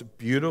the most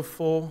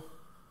beautiful,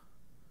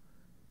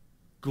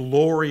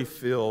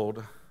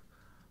 glory-filled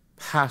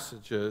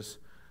passages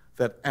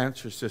that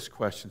answers this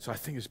question. So I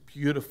think it's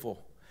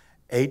beautiful.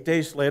 8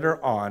 days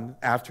later on,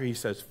 after he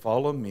says,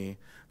 follow me,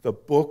 the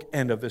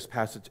bookend of this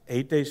passage,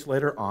 8 days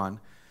later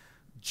on,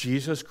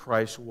 Jesus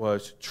Christ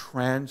was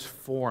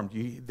transformed.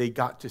 They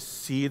got to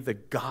see the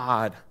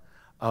God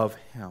of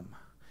him.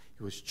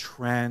 He was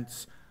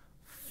transformed.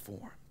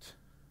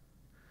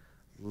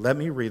 Let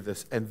me read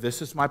this, and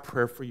this is my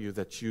prayer for you,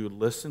 that you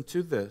listen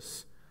to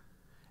this,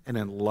 and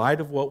in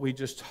light of what we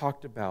just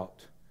talked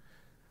about,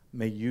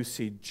 may you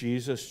see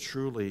Jesus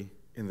truly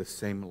in the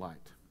same light.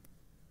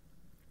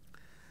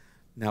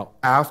 Now,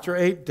 after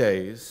 8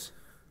 days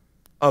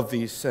of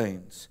these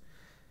sayings,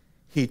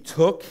 he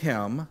took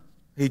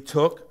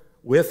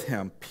with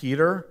him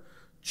Peter,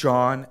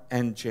 John,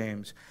 and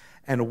James,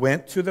 and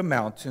went to the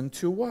mountain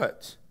to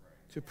what?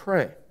 To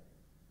pray.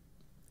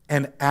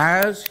 And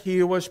as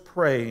he was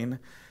praying,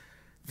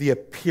 the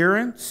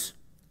appearance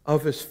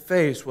of his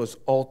face was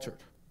altered.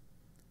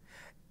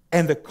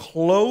 And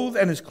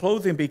his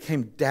clothing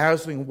became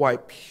dazzling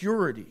white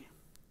purity.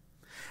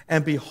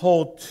 And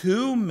behold,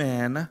 two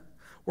men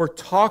were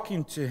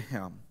talking to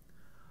him,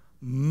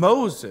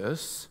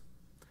 Moses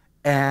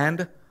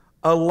and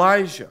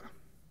Elijah,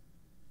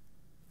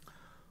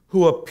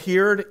 who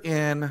appeared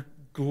in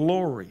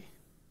glory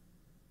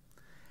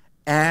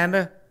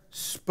and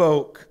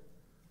spoke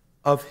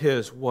of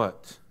his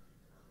what?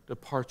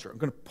 Departure. I'm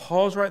going to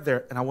pause right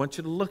there, and I want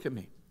you to look at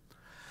me.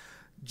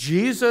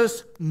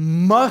 Jesus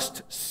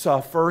must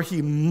suffer.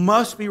 He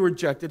must be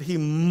rejected. He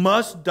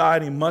must die,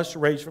 and he must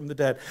raise from the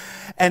dead.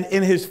 And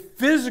in his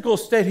physical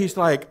state, he's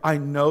like, I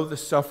know the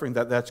suffering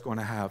that's going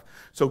to have.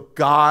 So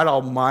God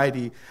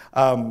Almighty,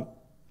 God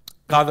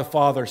the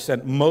Father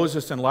sent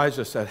Moses and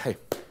Elijah, said, hey,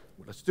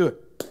 let's do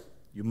it.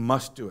 You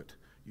must do it.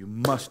 You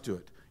must do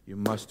it. You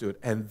must do it.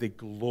 And the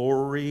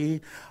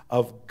glory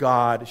of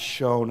God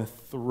shone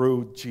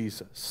through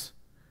Jesus.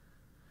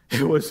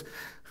 It was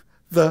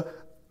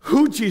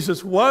who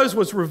Jesus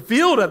was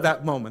revealed at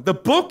that moment. The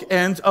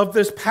bookends of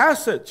this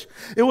passage.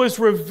 It was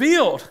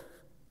revealed.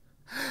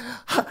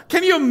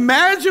 Can you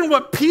imagine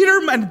what Peter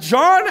and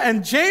John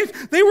and James,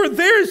 they were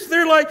there.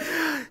 They're like,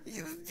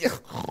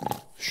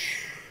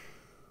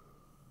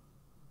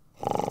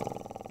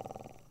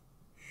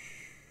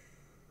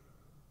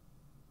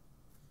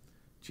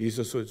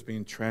 Jesus was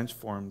being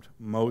transformed.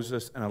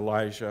 Moses and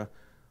Elijah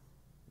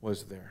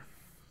was there.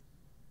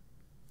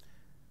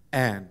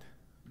 And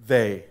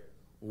they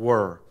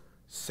were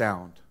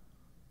sound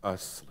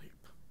asleep.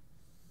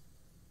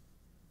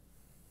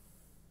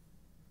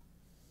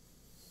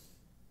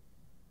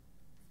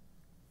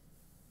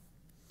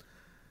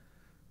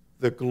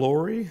 The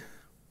glory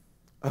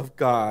of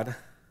God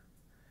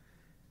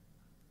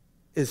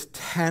is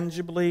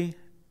tangibly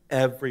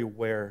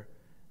everywhere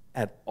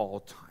at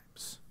all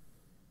times.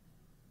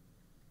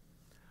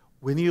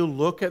 When you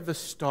look at the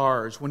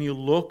stars, when you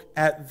look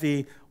at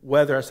the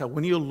weather,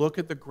 when you look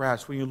at the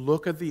grass, when you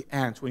look at the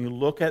ants, when you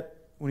look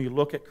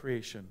at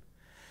creation,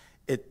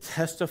 it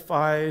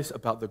testifies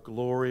about the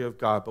glory of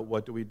God. But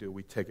what do?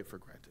 We take it for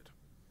granted.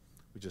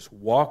 We just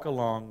walk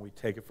along, we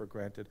take it for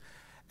granted,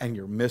 and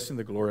you're missing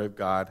the glory of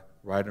God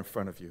right in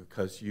front of you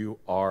because you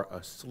are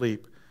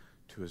asleep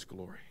to his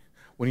glory.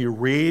 When you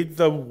read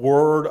the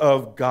Word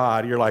of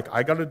God, you're like,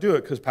 I got to do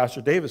it because Pastor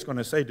Dave is going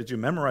to say, did you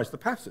memorize the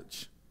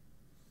passage?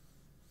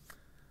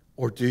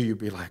 Or do you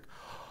be like,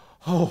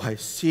 oh, I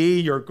see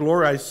your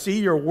glory, I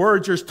see your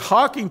words, you're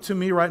talking to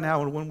me right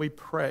now. And when we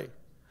pray,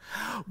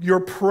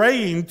 you're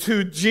praying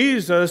to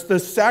Jesus, the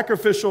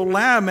sacrificial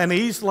lamb, and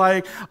he's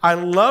like, I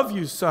love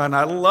you, son,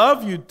 I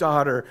love you,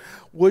 daughter.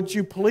 Would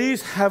you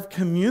please have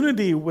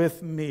community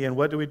with me? And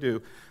what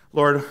do?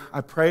 Lord,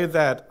 I pray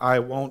that I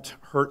won't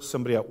hurt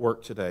somebody at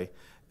work today.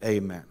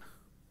 Amen.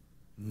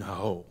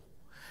 No.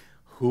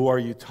 Who are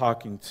you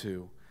talking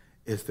to?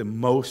 Is the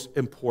most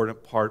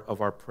important part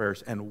of our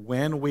prayers. And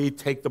when we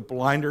take the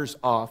blinders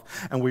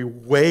off and we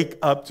wake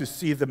up to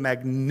see the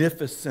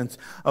magnificence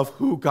of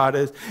who God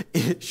is,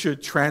 it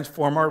should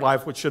transform our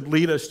life, which should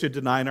lead us to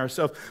denying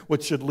ourselves,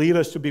 which should lead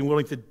us to being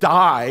willing to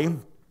die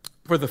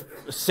for the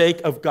sake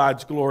of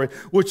God's glory,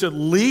 which should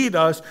lead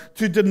us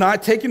to deny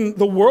taking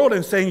the world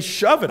and saying,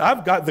 shove it,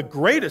 I've got the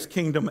greatest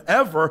kingdom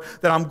ever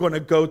that I'm going to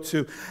go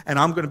to, and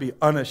I'm going to be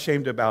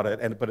unashamed about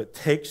it. But it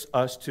takes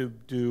us to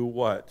do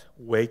what?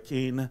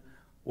 Waking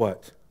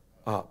what?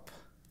 Up.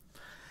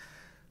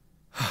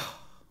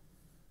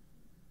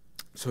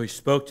 So he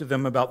spoke to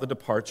them about the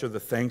departure, the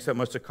things that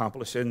must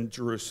accomplish in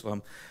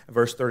Jerusalem.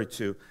 Verse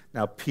 32.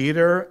 Now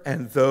Peter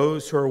and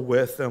those who are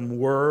with them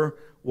were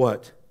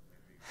what?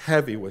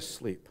 Heavy with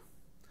sleep.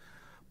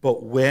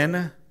 But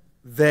when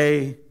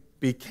they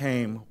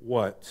became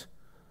what?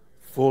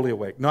 Fully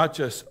awake. Not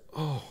just,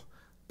 oh,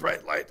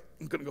 bright light,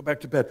 I'm going to go back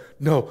to bed.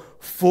 No,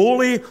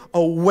 fully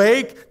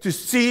awake to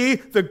see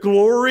the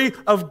glory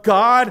of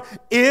God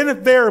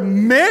in their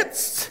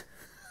midst.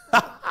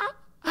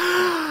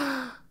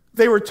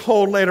 They were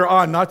told later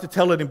on not to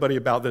tell anybody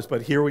about this,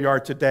 but here we are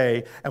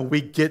today, and we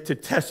get to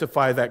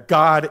testify that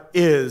God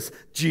is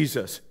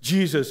Jesus.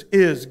 Jesus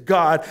is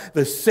God,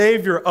 the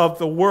Savior of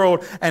the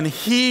world, and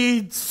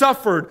he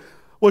suffered,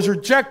 was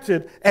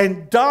rejected,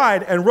 and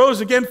died, and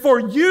rose again for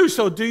you.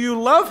 So do you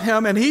love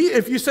him? And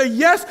if you say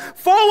yes,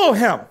 follow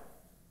him.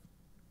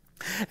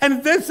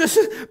 And this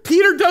is,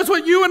 Peter does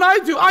what you and I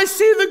do. I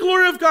see the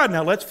glory of God.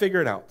 Now let's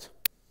figure it out.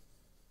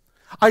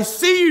 I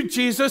see you,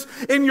 Jesus,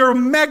 in your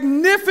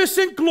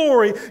magnificent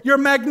glory, your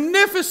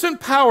magnificent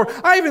power.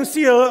 I even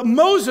see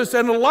Moses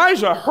and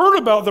Elijah. I heard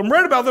about them,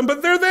 read about them,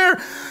 but they're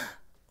there.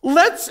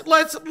 Let's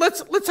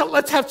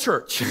have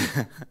church.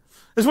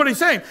 Is what he's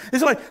saying.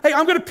 He's like, hey,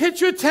 I'm going to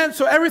pitch you a tent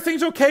so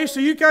everything's okay, so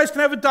you guys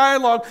can have a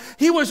dialogue.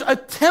 He was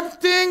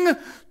attempting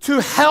to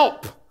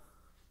help.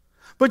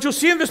 But you'll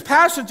see in this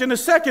passage in a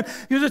second,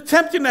 he was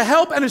attempting to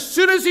help, and as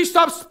soon as he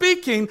stopped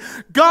speaking,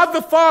 God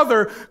the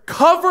Father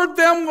covered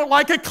them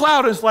like a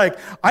cloud. It's like,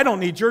 I don't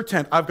need your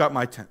tent, I've got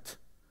my tent.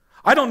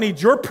 I don't need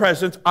your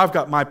presence, I've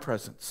got my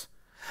presence.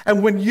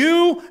 And when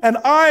you and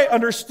I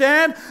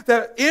understand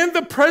that in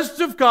the presence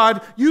of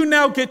God, you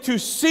now get to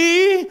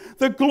see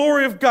the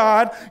glory of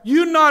God,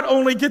 you not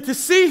only get to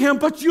see him,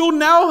 but you'll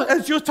now,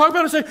 as you'll talk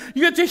about it,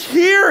 you get to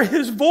hear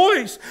his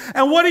voice.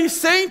 And what he's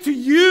saying to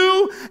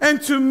you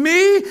and to me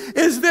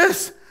is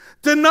this: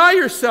 deny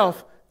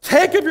yourself,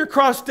 take up your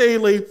cross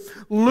daily,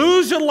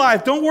 lose your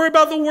life. Don't worry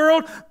about the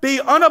world. Be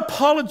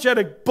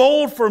unapologetic,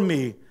 bold for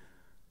me.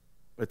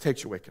 But it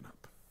takes you waking up.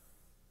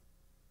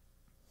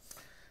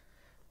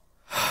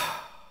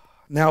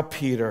 Now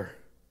Peter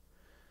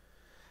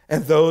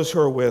and those who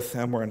are with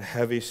him were in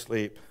heavy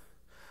sleep.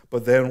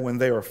 But then when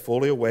they were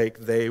fully awake,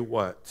 they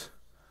what?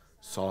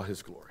 Saw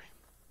his glory.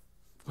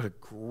 What a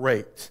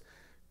great,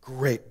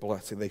 great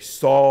blessing. They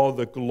saw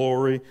the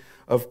glory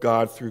of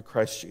God through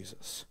Christ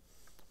Jesus.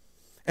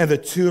 And the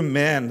two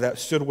men that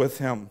stood with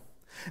him,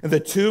 and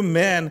the two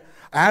men,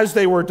 as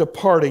they were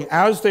departing,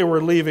 as they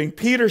were leaving,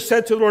 Peter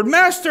said to the Lord,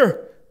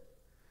 Master,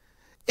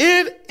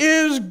 it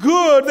is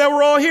good that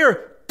we're all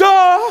here.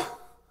 Duh!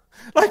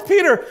 Like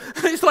Peter,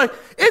 he's like,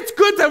 it's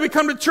good that we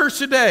come to church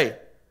today.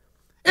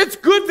 It's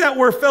good that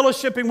we're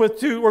fellowshipping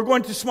we're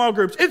going to small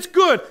groups. It's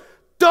good.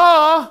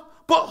 Duh!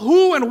 But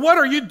who and what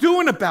are you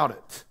doing about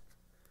it?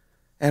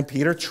 And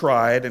Peter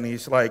tried, and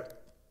he's like,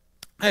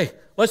 hey,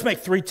 let's make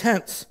 3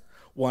 tents.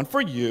 One for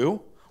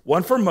you,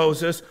 one for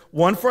Moses,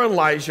 one for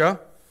Elijah.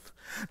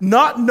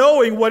 Not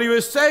knowing what he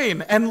was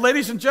saying. And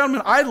ladies and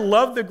gentlemen, I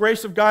love the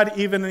grace of God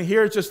even in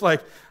here. It's just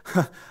like,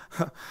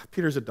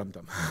 Peter's a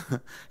dum-dum.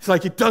 It's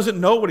like he doesn't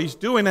know what he's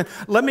doing. And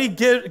let me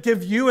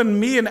give you and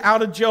me an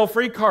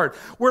out-of-jail-free card.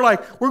 We're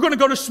going to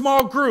go to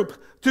small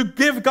group to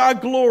give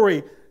God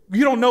glory.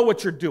 You don't know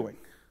what you're doing,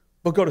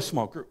 but go to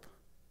small group.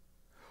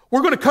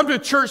 We're going to come to a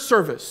church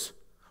service,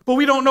 but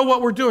we don't know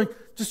what we're doing.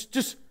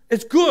 Just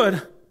it's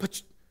good,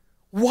 but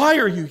why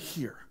are you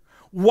here?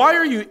 Why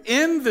are you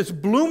in this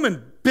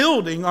blooming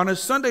building on a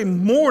Sunday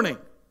morning?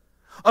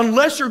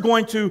 Unless you're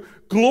going to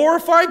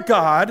glorify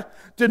God,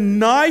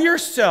 deny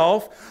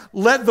yourself,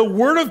 let the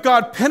Word of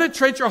God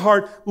penetrate your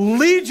heart,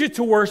 lead you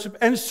to worship,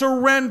 and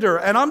surrender.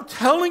 And I'm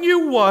telling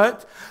you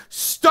what,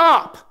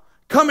 stop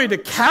coming to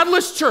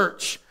Catalyst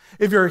Church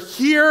if you're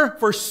here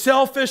for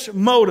selfish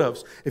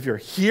motives. If you're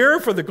here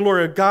for the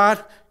glory of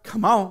God,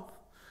 come on.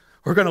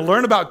 We're going to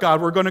learn about God.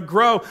 We're going to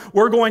grow.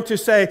 We're going to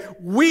say,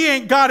 we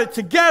ain't got it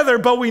together,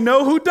 but we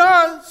know who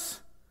does.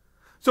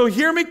 So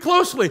hear me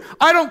closely.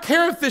 I don't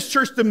care if this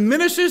church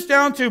diminishes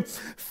down to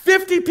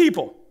 50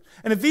 people.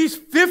 And if these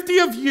 50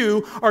 of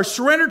you are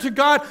surrendered to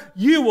God,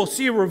 you will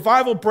see a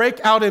revival break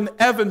out in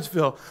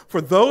Evansville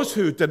for those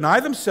who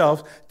deny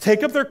themselves,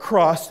 take up their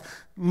cross,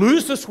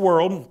 lose this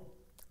world,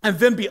 and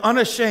then be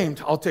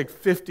unashamed. I'll take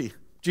 50.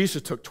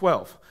 Jesus took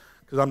 12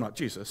 because I'm not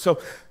Jesus.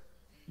 So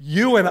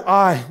you and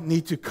I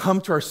need to come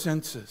to our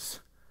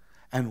senses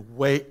and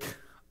wake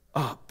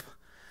up.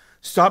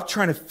 Stop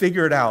trying to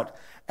figure it out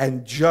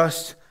and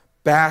just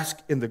bask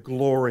in the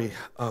glory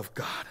of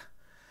God.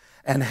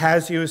 And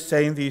as he was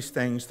saying these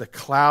things, the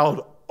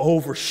cloud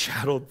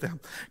overshadowed them,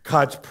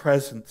 God's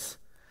presence,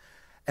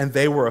 and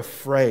they were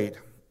afraid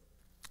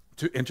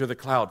to enter the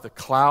cloud. The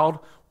cloud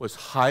was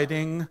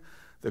hiding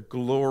the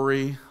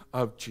glory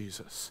of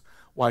Jesus.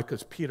 Why?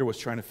 Because Peter was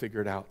trying to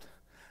figure it out.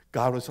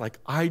 God was like,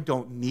 I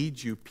don't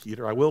need you,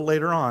 Peter. I will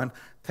later on.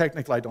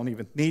 Technically, I don't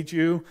even need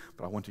you,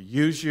 but I want to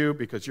use you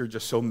because you're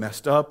just so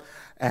messed up.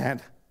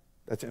 And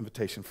that's an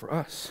invitation for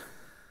us.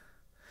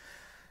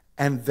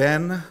 And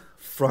then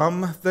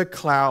from the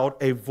cloud,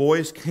 a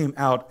voice came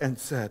out and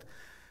said,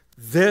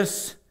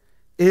 this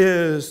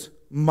is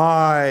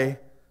my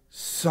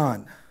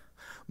son,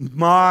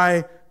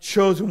 my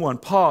chosen one.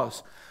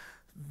 Pause.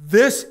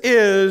 This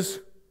is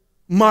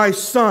my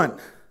son.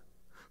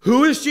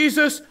 Who is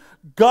Jesus?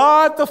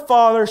 God the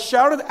Father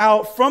shouted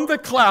out from the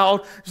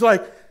cloud. He's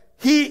like,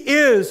 he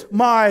is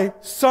my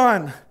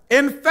son.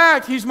 In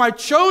fact, he's my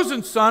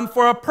chosen son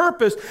for a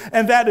purpose,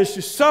 and that is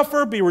to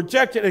suffer, be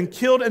rejected, and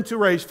killed, and to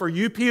raise for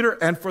you, Peter,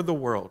 and for the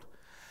world.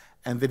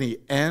 And then he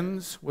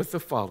ends with the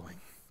following.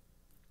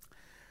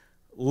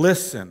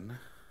 Listen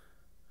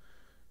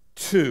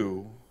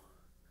to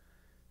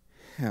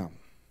him.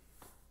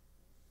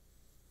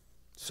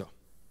 So,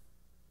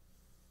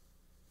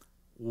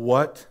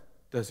 what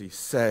does he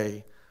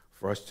say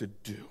for us to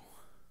do?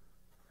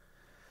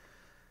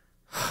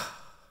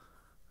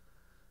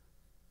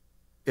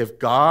 If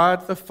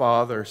God the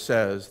Father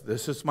says,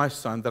 this is my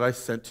son that I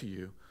sent to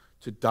you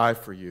to die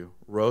for you,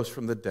 rose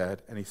from the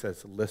dead, and he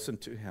says, listen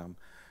to him.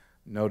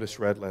 Notice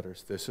red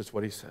letters. This is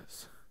what he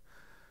says.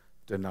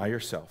 Deny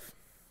yourself.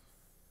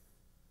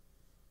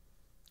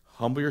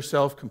 Humble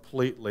yourself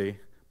completely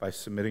by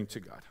submitting to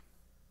God.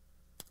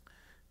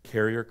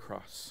 Carry your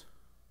cross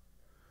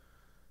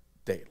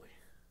daily.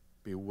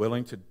 Be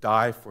willing to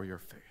die for your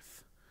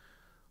faith.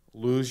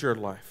 Lose your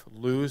life.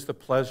 Lose the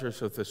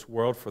pleasures of this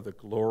world for the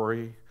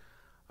glory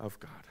of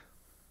God.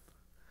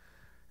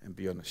 and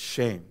be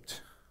unashamed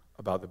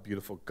about the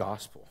beautiful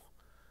gospel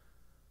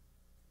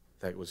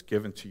that was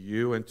given to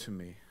you and to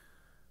me,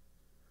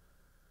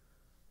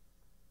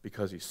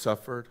 because he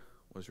suffered,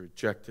 was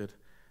rejected,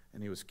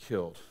 and he was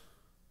killed,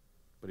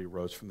 but he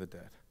rose from the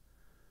dead.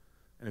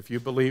 And if you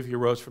believe he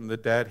rose from the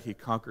dead, he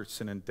conquered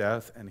sin and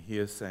death, and he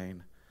is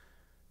saying,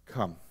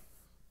 come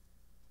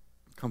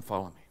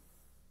follow me.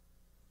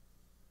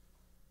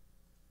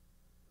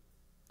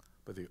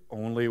 But the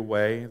only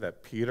way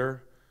that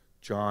Peter,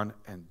 John,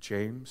 and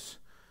James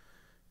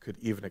could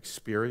even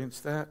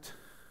experience that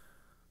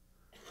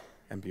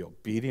and be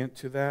obedient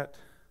to that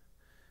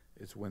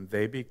is when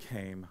they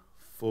became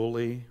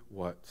fully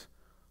what?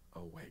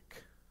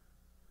 Awake.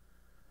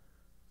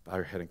 Bow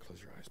your head and close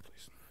your eyes,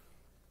 please.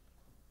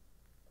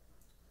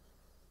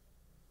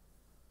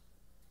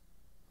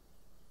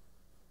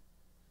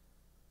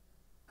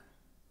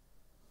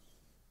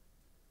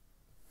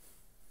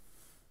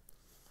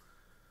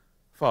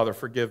 Father,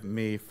 forgive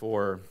me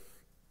for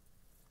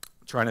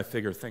trying to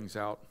figure things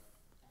out.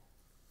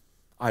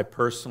 I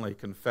personally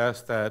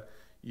confess that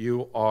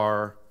you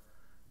are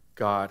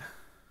God.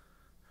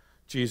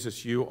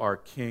 Jesus, you are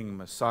King,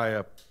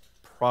 Messiah,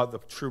 the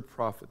true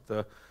prophet,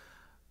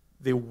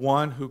 the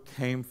one who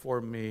came for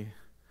me.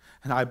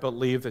 And I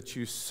believe that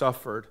you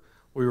suffered.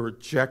 We were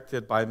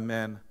rejected by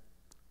men.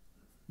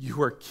 You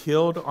were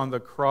killed on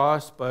the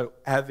cross, but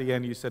at the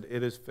end you said,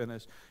 it is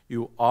finished.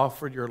 You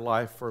offered your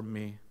life for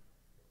me.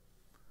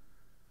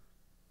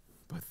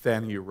 But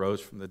then you rose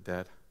from the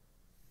dead.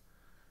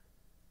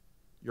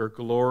 Your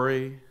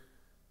glory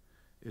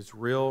is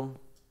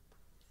real.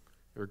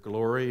 Your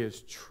glory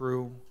is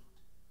true.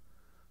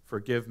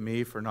 Forgive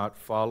me for not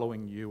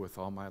following you with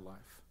all my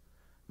life,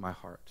 my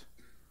heart.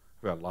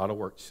 We've got a lot of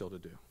work still to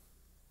do.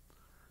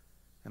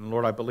 And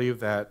Lord, I believe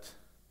that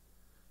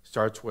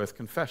starts with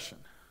confession,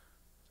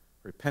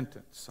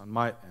 repentance on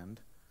my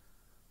end,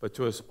 but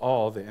to us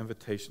all the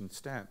invitation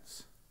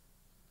stands.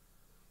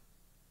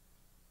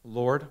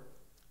 Lord,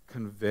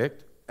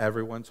 convict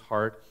everyone's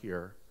heart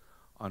here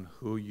on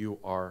who you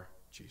are,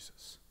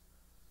 Jesus.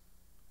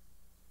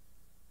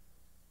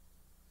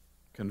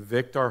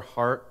 Convict our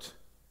heart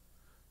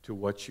to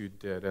what you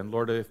did. And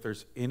Lord, if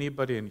there's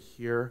anybody in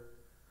here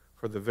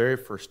for the very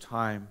first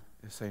time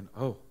is saying,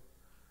 oh,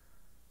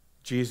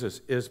 Jesus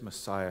is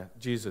Messiah,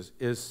 Jesus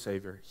is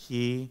Savior,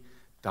 he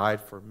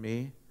died for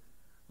me,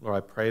 Lord,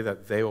 I pray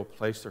that they will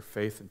place their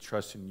faith and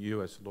trust in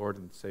you as Lord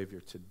and Savior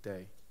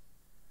today.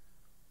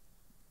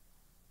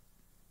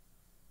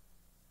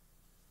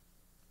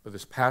 But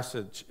this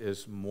passage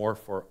is more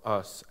for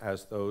us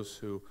as those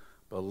who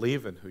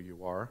believe in who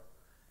you are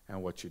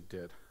and what you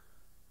did.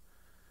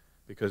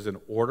 Because in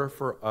order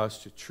for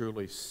us to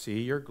truly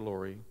see your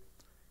glory,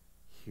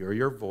 hear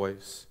your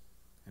voice,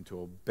 and to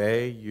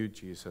obey you,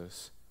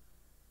 Jesus,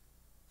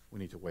 we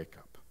need to wake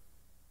up.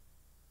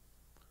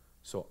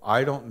 So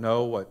I don't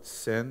know what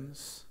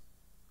sins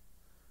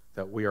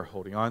that we are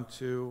holding on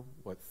to,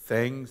 what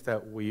things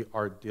that we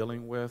are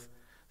dealing with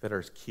that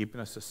are keeping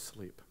us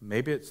asleep.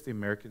 Maybe it's the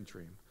American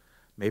dream.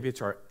 Maybe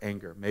it's our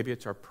anger. Maybe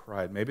it's our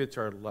pride. Maybe it's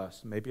our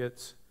lust. Maybe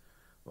it's,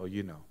 well,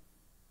 you know.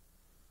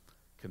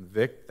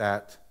 Convict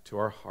that to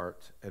our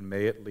heart, and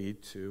may it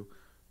lead to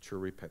true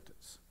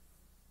repentance.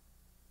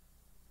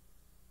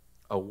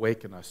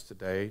 Awaken us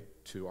today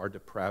to our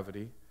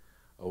depravity.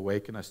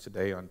 Awaken us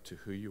today unto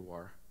who you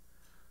are,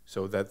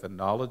 so that the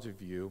knowledge of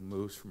you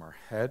moves from our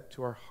head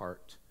to our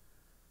heart.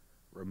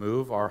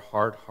 Remove our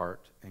hard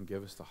heart and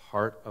give us the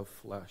heart of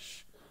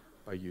flesh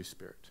by you,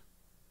 Spirit.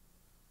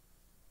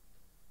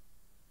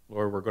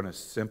 Lord, we're going to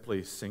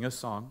simply sing a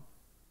song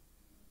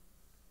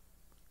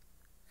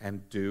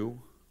and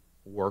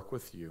work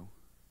with you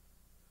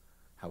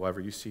however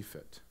you see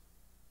fit.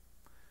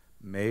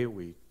 May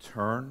we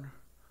turn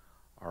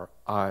our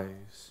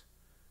eyes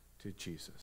to Jesus.